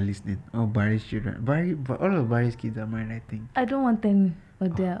children are listening. Or Barry's children. But all of Barry's kids are married, I think. I don't want any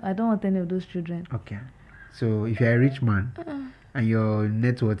of them. I don't want any of those children. Okay. So if you're a rich man and your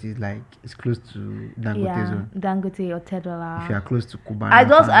net worth is like it's close to Dangote's own, Dangote or if $10. you are close to Kubana,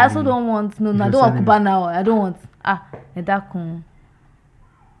 I also don't want. No, I your don't want surname Kuba now. I don't want. Edakun.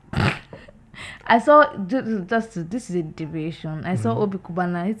 I saw this is a deviation. I saw Obi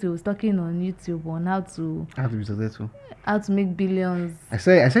Kubana. He was talking on YouTube on how to be successful. how to make billions. I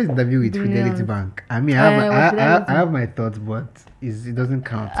saw his interview with Billions. Fidelity Bank. I mean, I Fidelity. have my thoughts, but it doesn't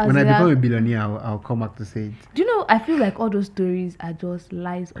count. As When I in become that- a billionaire, I'll come back to say it. Do you know? I feel like all those stories are just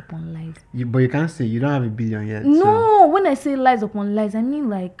lies upon lies. But you can't say you don't have a billion yet. So No, when I say lies upon lies, I mean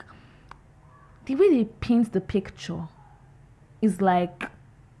like the way they paint the picture is like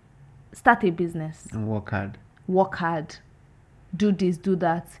start a business, and work hard. work hard, do this, do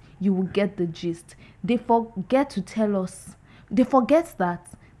that, you will get the gist. They forget to tell us, they forget that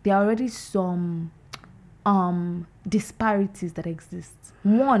there are already some disparities that exist.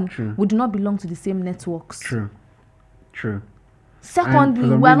 One, True. we do not belong to the same networks. True. Secondly,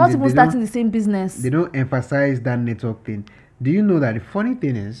 some we are reason not they even don't- starting the same business. They don't emphasize that network thing. Do you know that the funny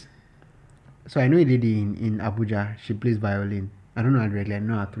thing is? So I know a lady in Abuja. She plays violin. I don't know her directly. I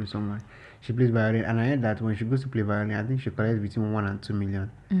know her through someone. She plays violin, and I heard that when she goes to play violin, I think she collects between 1 and 2 million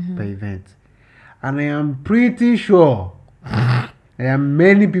per event. And I am pretty sure there are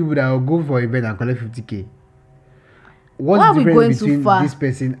many people that will go for an event and collect 50k. What's Why are the we difference going too between far? this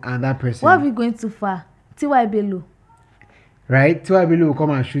person and that person? Why are we going too far? T.Y. Bello. Right? Tiwabili will come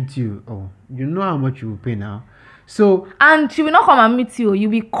and shoot you. Oh, you know how much you will pay now. So And she will not come and meet you. You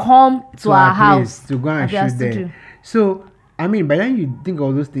will come to our house place to go and at their shoot there. studio. So I mean, by then you think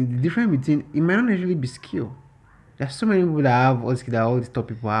of those things. The difference between it might not necessarily be skill. There's so many people that have all skill that all these top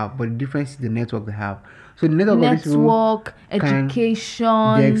people have, but the difference is the network they have. So the network, of these people, Network, can-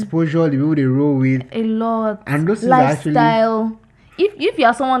 education, the exposure, the people they roll with, a lot. and those things are actually- lifestyle. If you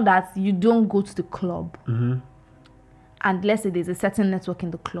are someone that you don't go to the club, Mm-hmm. and let's say there's a certain network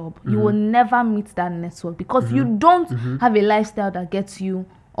in the club, you will never meet that network because you don't have a lifestyle that gets you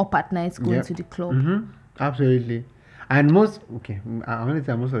up at night going Yep. to the club. Absolutely. And most I want to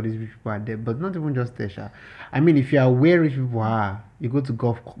say most of these rich people are there, but not even just there. Sha. I mean, if you are where rich people are, you go to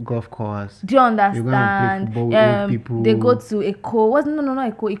golf course. Do you You go and play understand? football with old people. They go to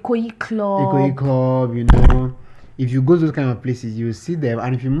Ikoyi club. Ikoyi club, you know. If you go to those kind of places, you will see them,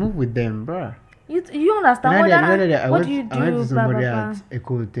 and if you move with them, bruh. You understand what do you I went do? to Blah, somebody blah, blah. at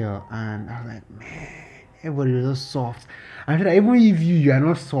Eco Hotel, and I was like, man, everybody was so soft. I said, even if you are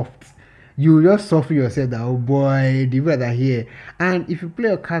not soft, you will just suffer yourself that, oh boy, the people that are here. And if you play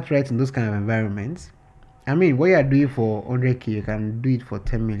your cards right in those kind of environments, I mean, what you are doing for 100k, you can do it for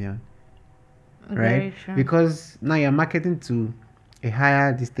 10 million. Very Right? true. Because now you're marketing to a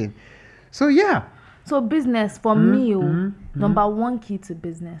higher distance. So, yeah. So business for me, number one key to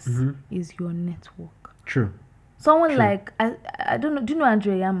business is your network. True. Someone True. like I don't know. Do you know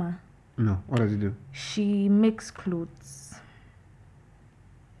Andrea Yama? No. What does it do? She makes clothes.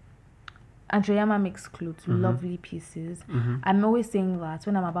 Andrea Yama makes clothes, lovely pieces. I'm always saying that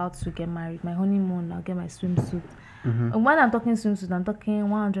when I'm about to get married, my honeymoon, I'll get my swimsuit. And when I'm talking swimsuit, I'm talking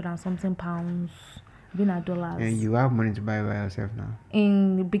 100 and something pounds, being at dollars. And you have money to buy by yourself now.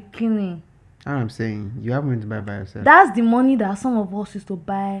 In bikini. That's what I'm saying. You have money to buy by yourself. That's the money that some of us used to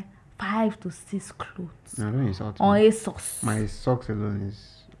buy 5 to 6 clothes No, don't insult on me. ASOS. My socks alone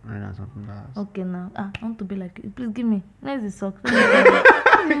is $100 Okay, now I want to be like you. Please give me. Where's the sock?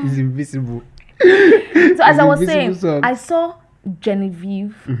 It's invisible. So as I was Invisible saying, socks. I saw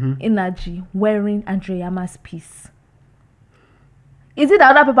Genevieve Energy wearing Andreama's piece. Is it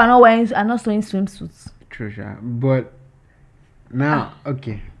that other people are not sewing swimsuits? True, sure. But now,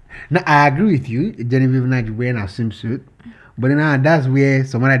 okay. Now I agree with you, Genevieve Nnaji wearing a swimsuit. But now that's where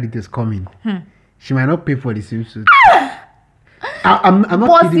some other details come in. She might not pay for the swimsuit. I'm not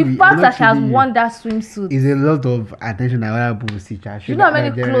But kidding the you. fact I'm that not she has kidding you. worn that swimsuit. Is a lot of attention that other people will see. Do you know how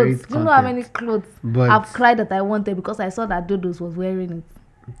many clothes? Do you know how many clothes But I've cried that I wanted because I saw that Dodos was wearing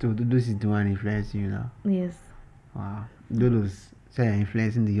it? Dodos is the one influencing you now. Yes. Wow. Dodos say you're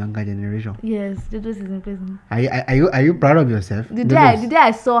influencing the younger generation. Yes, Dodos is in prison. Are you proud of yourself? The day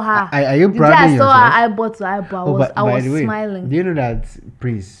I saw her, Are you the day proud of I yourself? saw her eyebrow to eyebrow, I by was the way, smiling. Do you know that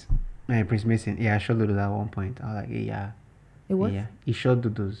Prince Mason, I shot Dodos at one point. I was like, yeah. It was? Yeah. He shot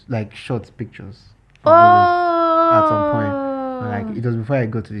Dodos, like short pictures. Oh. At some point. Like it was before I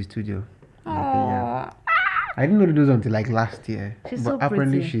got to the studio. Like, yeah. I didn't know Dodos until like last year. She's but so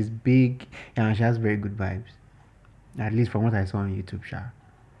apparently pretty. she's big and she has very good vibes. At least from what I saw on YouTube,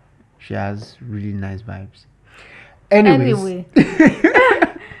 she has really nice vibes. Anyways, Anyway.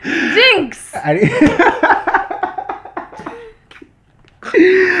 Jinx!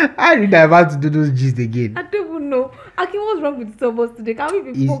 I read about to do those gist again. I don't even know. Aki, what's wrong with some of us today? Can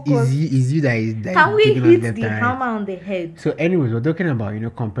we be Is focused? you that is that Can is we taking us hit left the and right? hammer on the head? So anyways, we're talking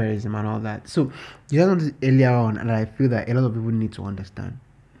about comparison and all that. So you just wanted earlier on, and I feel that a lot of people need to understand.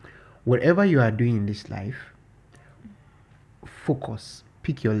 Whatever you are doing in this life, focus,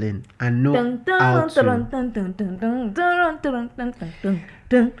 pick your lane, and know how to.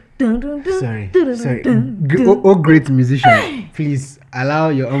 Sorry. Great musician, please allow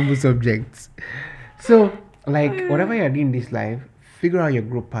your humble subjects. So, like, whatever you're doing in this life, figure out your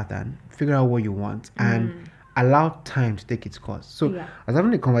growth pattern, figure out what you want, and allow time to take its course. So, Yeah. I was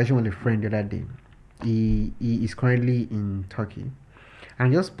having a conversation with a friend the other day. He is currently in Turkey, and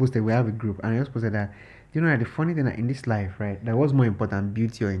I just posted. We have a group, and I just posted that. The funny thing that in this life, right, that was more important,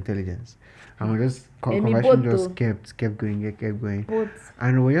 beauty or intelligence. And we just conversation just kept going. Both.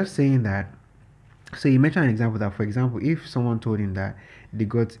 And we're just saying that. So he mentioned an example that, for example, if someone told him that they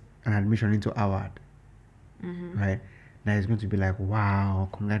got an admission into Harvard, right, that is going to be like, wow,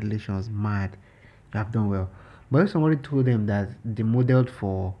 congratulations, mad, you have done well. But if somebody told them that they modeled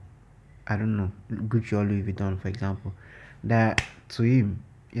for, I don't know, Gucci or Louis Vuitton, for example, that to him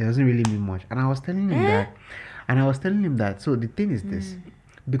it doesn't really mean much. And I was telling him that. So the thing is this,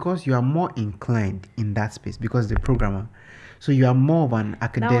 because you are more inclined in that space, because the programmer, so you are more of an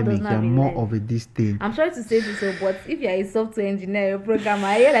academic, you are more of a this thing. I'm sorry to say this, but if you're a software engineer, a programmer,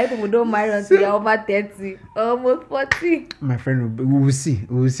 I hear like people don't marry until you're over 30, almost 40. My friend, we will see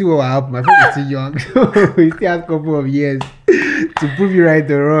what will happen. My friend is too young, so we still have a couple of years to prove you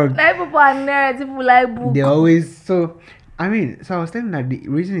right or wrong. Like people are nerds, people like book. They always so I was telling that the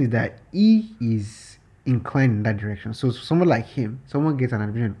reason is that he is inclined in that direction. So someone like him, someone gets an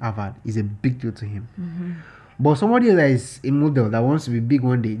admission at Harvard is a big deal to him. But somebody that is a model that wants to be big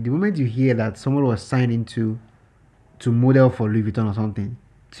one day, the moment you hear that someone was signed into to model for Louis Vuitton or something,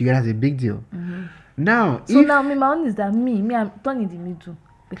 to you that's a big deal. Now, now my own is that me I'm torn in the middle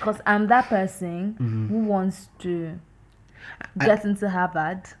because I'm that person who wants to get into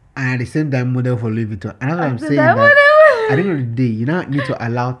Harvard and at the same time model for Louis Vuitton. And that's what I'm saying. that That at the end of the day, you now need to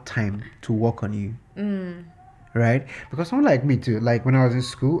allow time to work on you. Right? Because someone like me too, like when I was in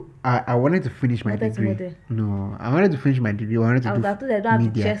school, I wanted to finish my degree. No, I wanted to finish my degree. I wanted to I do don't have the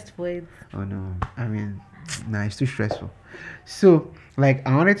media. chest for it. Oh no, it's too stressful. So, like,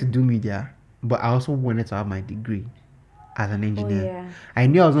 I wanted to do media, but I also wanted to have my degree as an engineer. yeah. I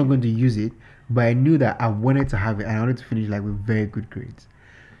knew I was not going to use it, but I knew that I wanted to have it and I wanted to finish like with very good grades.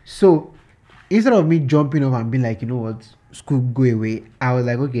 So, instead of me jumping off and being like, you know what, school go away, I was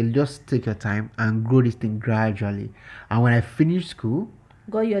like, okay, just take your time and grow this thing gradually. And when I finished school,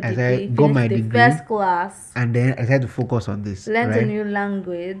 Got your as I degree, got my finished the degree, first class, and then I decided to focus on this. learned right? a new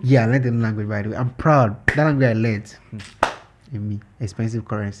language. Yeah, I learned the language, by the way. I'm proud. That language I learned in me, expensive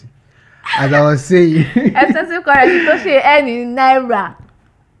currency. As I was saying, Expensive currency, so she earn in Naira.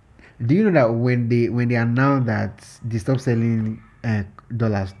 do you know that when they announced that they stopped selling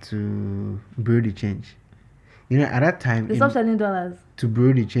dollars to bureau de change, at that time They stop selling dollars. to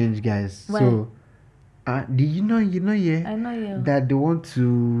bureau de change, guys. Why? So, do you know? Yeah. I know you. That they want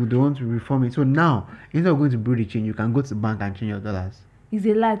to reform it. So now, instead of going to bureau de change, you can go to the bank and change your dollars. It's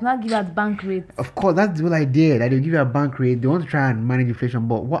a lie. Not give out bank rates. Of course, that's the whole idea. That they give you a bank rate. They want to try and manage inflation.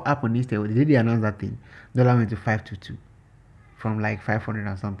 But what happened instead? Did they announce that thing? Dollar went to 522 from like 500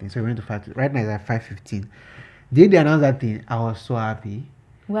 or something. So it went to 5. Right now it's at 515. Did they announce that thing? I was so happy.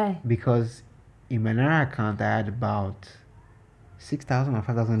 Why? Because in my Naira account I had about 6,000 or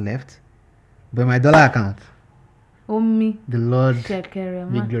 5,000 left. But in my dollar account, Me. the Lord Shekere,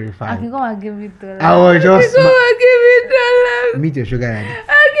 be man. I glorified. can come and give me $1. I was just Come and give me $1. meet your sugar daddy.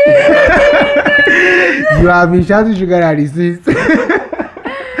 Okay. You have been shouting sugar daddy since.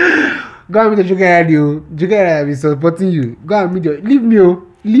 Go and meet your sugar daddy. Oh. Sugar daddy have been supporting you. Go and meet your. Leave me, oh.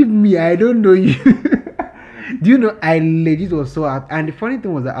 Leave me. I don't know you. Do you know I legit was so happy? And the funny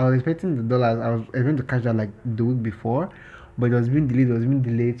thing was that I was expecting the dollars. I was going to catch that like the week before, but it was being delayed. It was being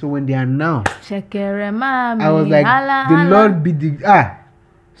delayed. So when they announced, Shekere, mommy. I was like, Hala, the hala. Lord be the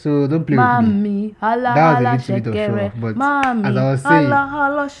So don't play with me. Mommy, hala, That hala, was a little bit of show shekere. off, but Mommy, as I was saying, hala,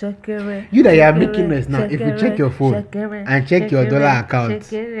 hala, shekere. you that you are Shekere, making noise now, if you check your phone shekere, and check your shekere, dollar account,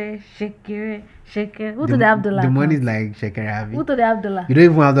 Shekere, shekere, shekere. Who do they have dollar the money is account? like Shekeravi. Who do they have dollar? You don't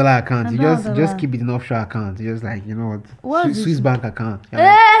even have dollar account. I You don't just have just dollar. keep it in offshore account. You just like, you know what? What is Swiss this? bank account. You're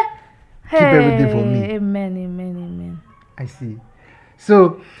like, Keep everything for me. Amen, amen, amen. I see.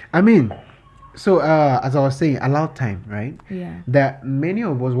 So I mean, as I was saying, allow time, right? Yeah. That many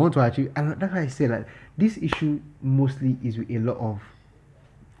of us want to achieve, and that's why I say that this issue mostly is with a lot of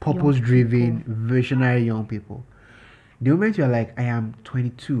purpose-driven, visionary young people. The moment you're like, I am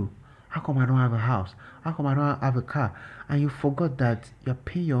 22, how come I don't have a house? How come I don't have a car? And you forgot that you're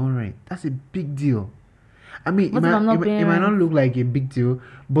paying your own rent. That's a big deal. I mean, What if I'm not it paying might not rent? look like a big deal,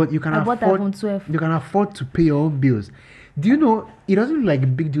 but you can I bought afford. iPhone 12. You can afford to pay your own bills. Do you know it doesn't look like a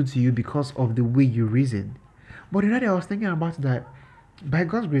big deal to you because of the way you reason? But the other day I was thinking about that. By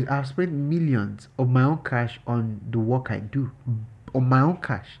God's grace, I've spent millions of my own cash on the work I do, on my own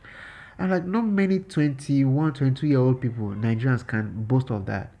cash. And like not many 21, 22-year-old people, Nigerians, can boast of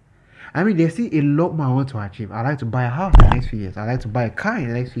that. I mean, there's still a lot more I want to achieve. I like to buy a house in the next few years. I like to buy a car in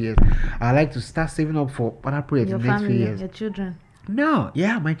the next few years. I like to start saving up for other projects Your in the next few family, years. your children. No,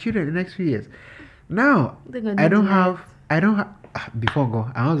 yeah, my children in the next few years. Now, They're gonna I do don't the have, before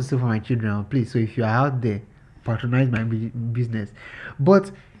God, I want to say for my children, please. So if you are out there, patronize my business.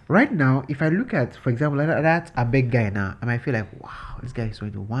 But right now, if I look at, for example, that a big guy now, I might feel like, wow, this guy is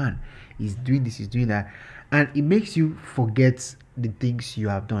 21. He's doing this, he's doing that. And it makes you forget the things you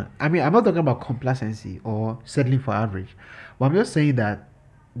have done. I mean, I'm not talking about complacency or settling for average, but I'm just saying that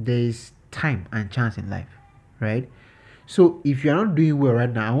there is time and chance in life, right? So if you're not doing well right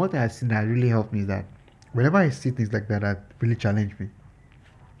now, and what I've seen that really helped me is that whenever I see things like that really challenge me.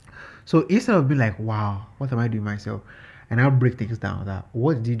 So instead of being like, wow, what am I doing myself? And I'll break things down that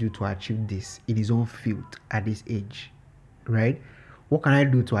what did he do to achieve this in his own field at this age? Right? What can I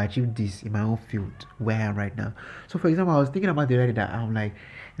do to achieve this in my own field where I am right now? So for example, I was thinking about the other day that I'm like,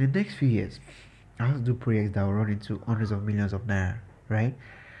 in the next few years, I have to do projects that will run into hundreds of millions of naira, right?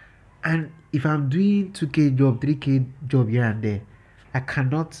 And if I'm doing 2K job, 3K job here and there, I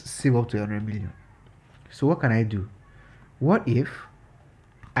cannot save up to 100 million. So what can I do? What if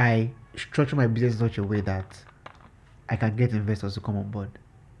I structure my business in such a way that I can get investors to come on board,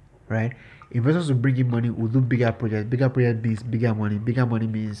 right? Investors will bring in money, will do bigger projects. Bigger project means bigger money. Bigger money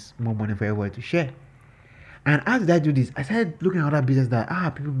means more money for everybody to share. And as did I do this, I started looking at other business that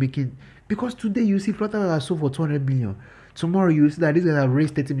people making, because today you see Flutter are sold for 200 million. Tomorrow you see that these guys have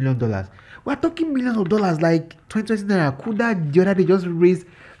raised $30 million. We're talking millions of dollars, like 2020 naira. Kuda the other day just raised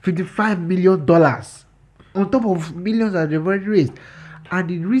 $55 million on top of millions that they've already raised. And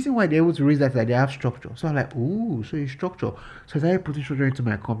the reason why they're able to raise that is that they have structure. So I'm like, ooh, so it's structure. So I started putting structure into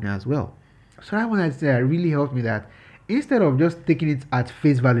my company as well. So that one I said really helped me that instead of just taking it at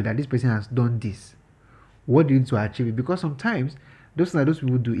face value that this person has done this, what do you need to achieve it? Because sometimes those things that those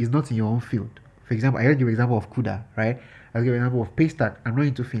people do is not in your own field. For example, I give an example of Kuda, right? I'll give an example of Paystack. I'm not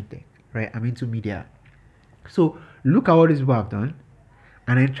into fintech, right? I'm into media. So look at what these people have done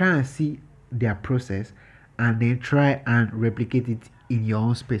and then try and see their process and then try and replicate it in your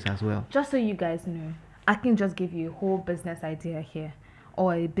own space as well. Just so you guys know, I can just give you a whole business idea here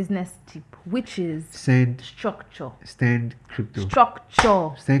or a business tip, which is Send structure. crypto. Structure.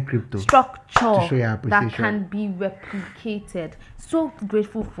 Send crypto. Structure To show your that appreciation. can be replicated. So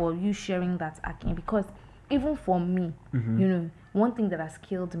grateful for you sharing that, Akin, because even for me, you know, one thing that has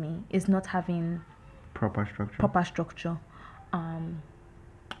killed me is not having Proper structure.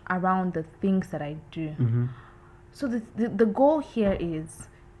 Around the things that I do. So the goal here is,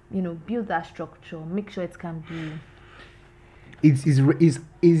 you know, build that structure, make sure it can be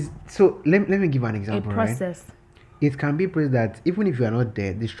So let me give an a example, process. right? it can be a place that even if you are not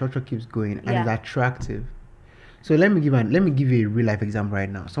there, the structure keeps going and Yeah. it's attractive. So let me give you a real life example right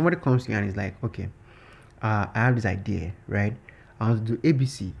now. Somebody comes to you and is like, okay, I have this idea, right? I want to do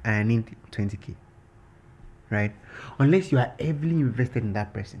ABC and I need 20K, right? Unless you are heavily invested in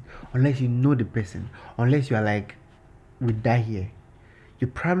that person, unless you know the person, unless you are like, we die here, you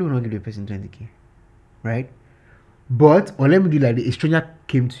probably will not give the person 20K, right? But, or let me do like this, a stranger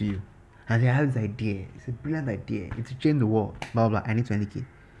came to you and they have this idea. It's a brilliant idea. It's to change the world, blah, blah, I need 20K.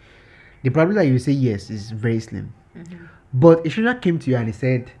 The probability that you say yes is very slim. But a stranger came to you and he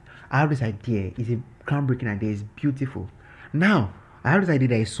said, I have this idea. It's a groundbreaking idea. It's beautiful. Now, I have this idea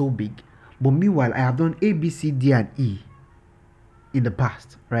that is so big. But meanwhile, I have done A, B, C, D, and E in the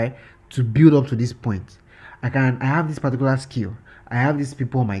past, right? To build up to this point. I have this particular skill. I have these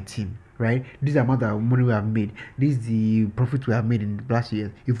people on my team, right? This is the amount of money we have made. This is the profit we have made in the last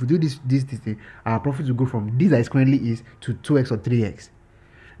years. If we do this thing, our profit will go from this that it currently is to 2x or 3x.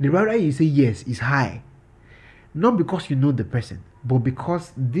 The probability you say yes is high. Not because you know the person, but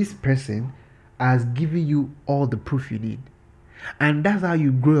because this person has given you all the proof you need. And that's how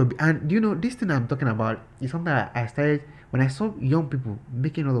you grow up. And do you know, this thing I'm talking about is something I started when I saw young people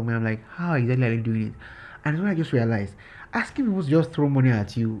making all the money. I'm like, how exactly are they doing it? And when I just realized, asking people to just throw money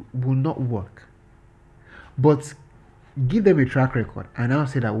at you will not work. But give them a track record and I'll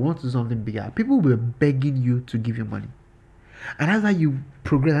say that we want to do something bigger. People will be begging you to give you money. And that's how you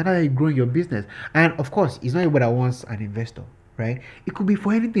progress, and that's how you grow your business. And of course, it's not everybody that wants an investor, right? It could be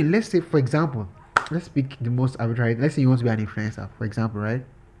for anything. Let's say, for example, let's pick the most arbitrary. Let's say you want to be an influencer, for example, right?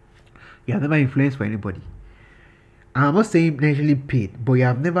 You have never influenced for anybody. I'm not saying necessarily paid, but you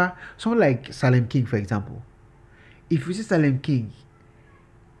have never, someone like Salem King, for example. If you see Salem King,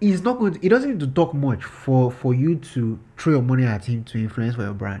 he's not going to, he doesn't need to talk much for you to throw your money at him to influence for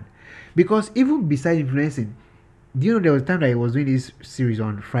your brand. Because even besides influencing, do you know there was a time that he was doing this series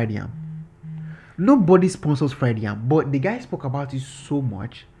on Friday Yam? Nobody sponsors Friday Yam, but the guy spoke about it so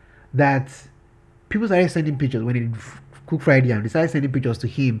much that people started sending pictures when he cook Friday Yam. They started sending pictures to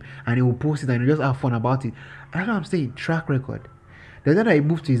him and he will post it and he just have fun about it. And that's what I'm saying, track record. The other day he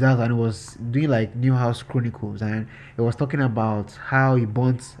moved to his house and he was doing like New House Chronicles and he was talking about how he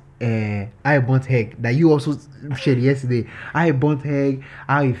burnt egg that you also shared yesterday. How he burnt egg,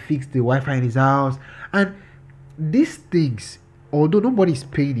 how he fixed the Wi-Fi in his house. And these things, although nobody's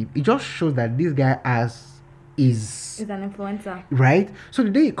paying him, it just shows that this guy is an influencer, right? So the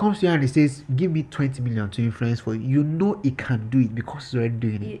day he comes to you and he says, give me 20 million to influence for you, you know he can do it because he's already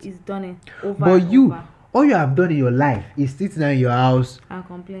doing it. He's done it over. But and you, over. all you have done in your life is sit down in your house and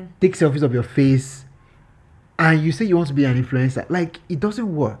complain, take selfies of your face, and you say you want to be an influencer. Like, it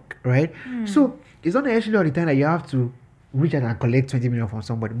doesn't work, right? So it's not actually all the time that you have to reach out and collect 20 million from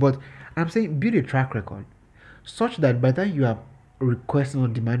somebody. But I'm saying build a track record such that by the time you are requesting or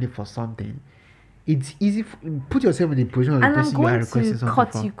demanding for something, it's easy. Put yourself in the position of the and I'm person you are going requesting to something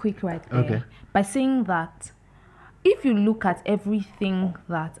cut from. you quick right there Okay. by saying that if you look at everything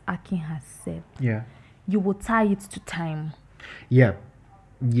that Akin has said, Yeah. you will tie it to time. Yep.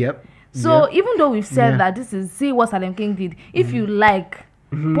 So even though we've said Yeah. that this is, see what Salem King did, if you like,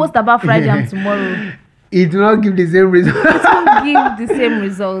 post about Friday Jam tomorrow, it will not give the same result. it will give the same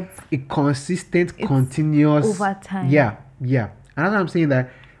results A consistent, continuous over time. Yeah. And that's why I'm saying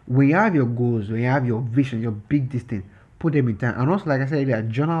that when you have your goals, when you have your vision, your big distance, put them in time. And also, like I said earlier,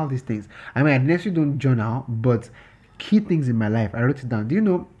 journal these things. I mean, I necessarily don't journal, but key things in my life, I wrote it down. Do you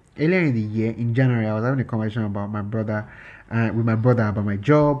know, earlier in the year, in January, I was having a conversation about my brother, with my brother about my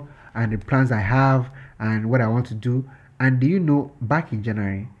job and the plans I have and what I want to do. And do you know, back in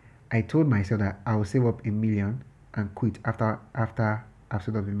January, I told myself that I will save up $1 million and quit after I've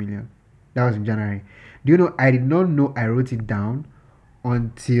saved up $1 million. That was in January. Do you know, I did not know I wrote it down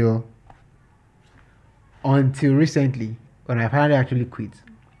until recently when I finally actually quit,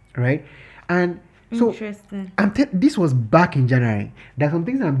 right? And so Interesting. this was back in January. There's some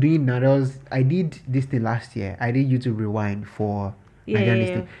things I'm doing now. I did this thing last year. I did YouTube Rewind for Nigerian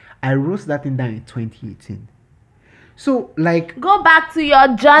listening. I wrote that thing down in 2018. So like, Go back to your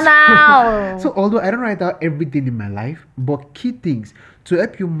journal. so although I don't write out everything in my life, but key things to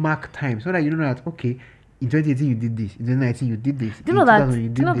help you mark time so that you know that, okay, in 2018 you did this, in 2019 you did this, do you know in that? 2000 you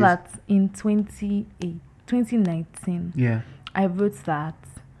Do you know did that in 2019, Yeah. I wrote that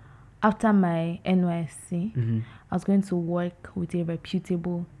after my NYSC, Mm-hmm. I was going to work with a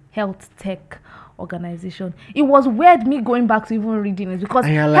reputable health tech organization. It was weird me going back to even reading it because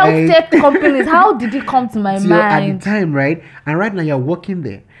And you're health like- tech companies, how did it come to my So at the mind? time, right? And right now you're working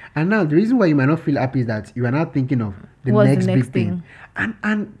there. And now the reason why you might not feel happy is that you are not thinking of the What's the next next big thing. thing?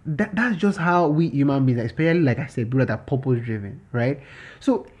 And that's just how we human beings, especially like I said, people that are purpose driven, right?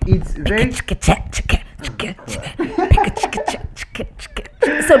 So it's very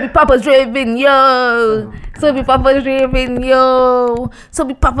So be purpose driven, yo. So be purpose driven, yo. So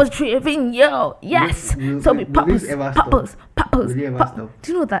be purpose driven, yo. Yes. So be will purpose, this ever stop? purpose, purpose. Will it ever purpose. stop?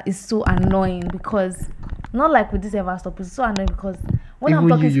 Do you know that is so annoying because not like with this ever stop. It's so annoying because when I'm even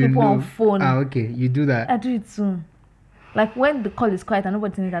talking to you people on know- phone, Ah, okay, you do that. I do it too. Like when the call is quiet and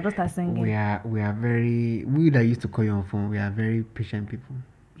nobody's in it, I just start singing. We are very, we that used to call you on phone, we are very patient people.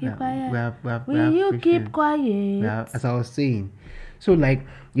 Keep quiet. We are Will you patient. keep quiet? Yeah, as I was saying. So like,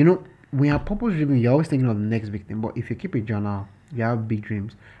 you know, when you're purpose driven, you're always thinking of the next big thing. But if you keep a journal, you have big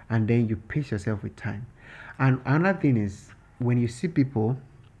dreams, and then you pace yourself with time. And another thing is when you see people,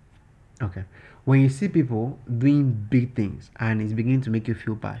 when you see people doing big things and it's beginning to make you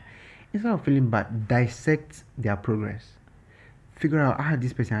feel bad, instead of feeling bad, dissect their progress. Figure out how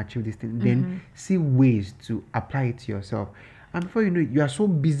this person achieved this thing, then see ways to apply it to yourself. And before you know it, you are so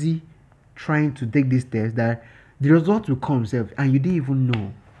busy trying to take this test that the result will come self and you didn't even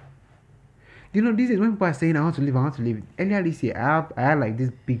know. You know, this is when people are saying I want to leave. Earlier this year, I had like this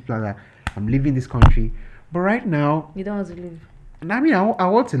big plan that I'm leaving this country. But right now, You don't want to leave. I mean, I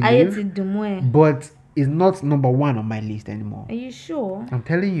want to I hate leave, it, Dumwe. but it's not number one on my list anymore. Are you sure? I'm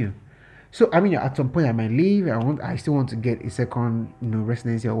telling you. So I mean, at some point I might leave. I still want to get a second,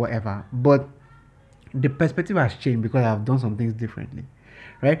 residency or whatever. But the perspective has changed because I've done some things differently,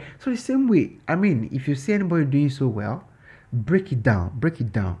 right? So the same way, I mean, if you see anybody doing so well, break it down,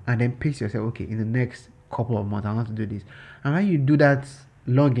 and then pace yourself. Okay, in the next couple of months, I want to do this. And when you do that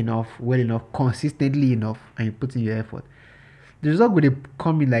long enough, well enough, consistently enough, and you put in your effort, the result going to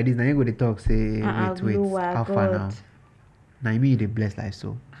come in like this. Now you're going to talk, say, wait, how far now? Now you mean they bless like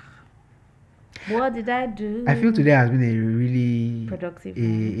so. What did I do? I feel today has been a really Productive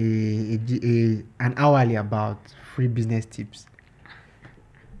an hourly about free business tips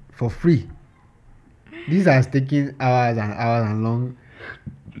for free. These are taking hours and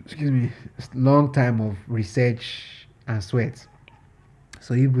long time of research and sweat.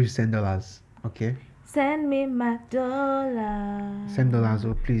 So you push $10, okay? Send me my dollar. $10,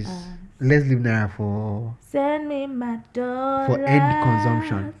 oh please. Let's leave Naira for Send me my dollar. end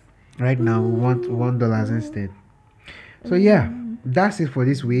consumption. Right now we want $1 instead. So yeah, that's it for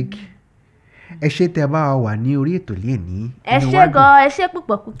this week. Ẹ ṣé tẹ́ bá wà ní orí ètò lẹ́ni. Ẹ ṣé gan, ẹ ṣé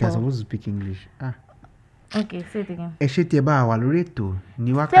púpọ̀ You're púpọ̀. supposed to speak English. Okay, say it again. Ẹ ṣé tẹ́ bá wà lórí ètò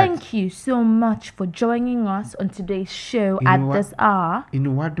ní wákàtí. Thank you so much for joining us on today's show You know at what? this hour.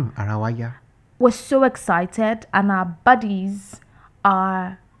 Inú wa dùn, ara wa yá. We're so excited and our bodies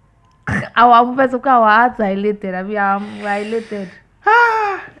are our hearts are elated. I mean, we're elated.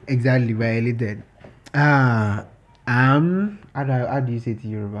 Exactly, violated. How do you say it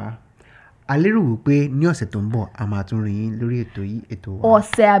in Yoruba? A lérò wípé ní ọ̀sẹ̀ tó ń bọ̀ a máa tún rí yín lórí ètò yìí, ètò wa.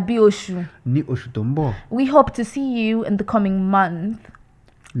 Ọ̀sẹ̀ àbí oṣù. Ní oṣù tó ń bọ̀. We hope to see you in the coming month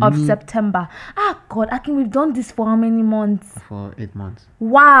of September. God, Akin, we've done this for how many months? For 8 months.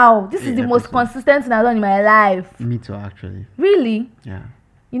 Wow, this is the most episodes. consistent thing I've done in my life. Me too, actually. Really? Yeah.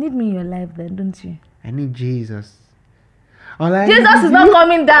 You need me in your life then, don't you? I need Jesus. All I Jesus need is not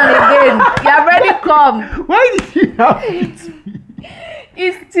coming down again. You have already come. Why did you have it?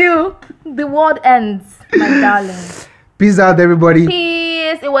 It's still the world ends, my darling. Peace out, everybody.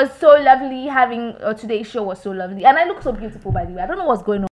 Peace. It was so lovely having today's show was so lovely, and I look so beautiful by the way. I don't know what's going on.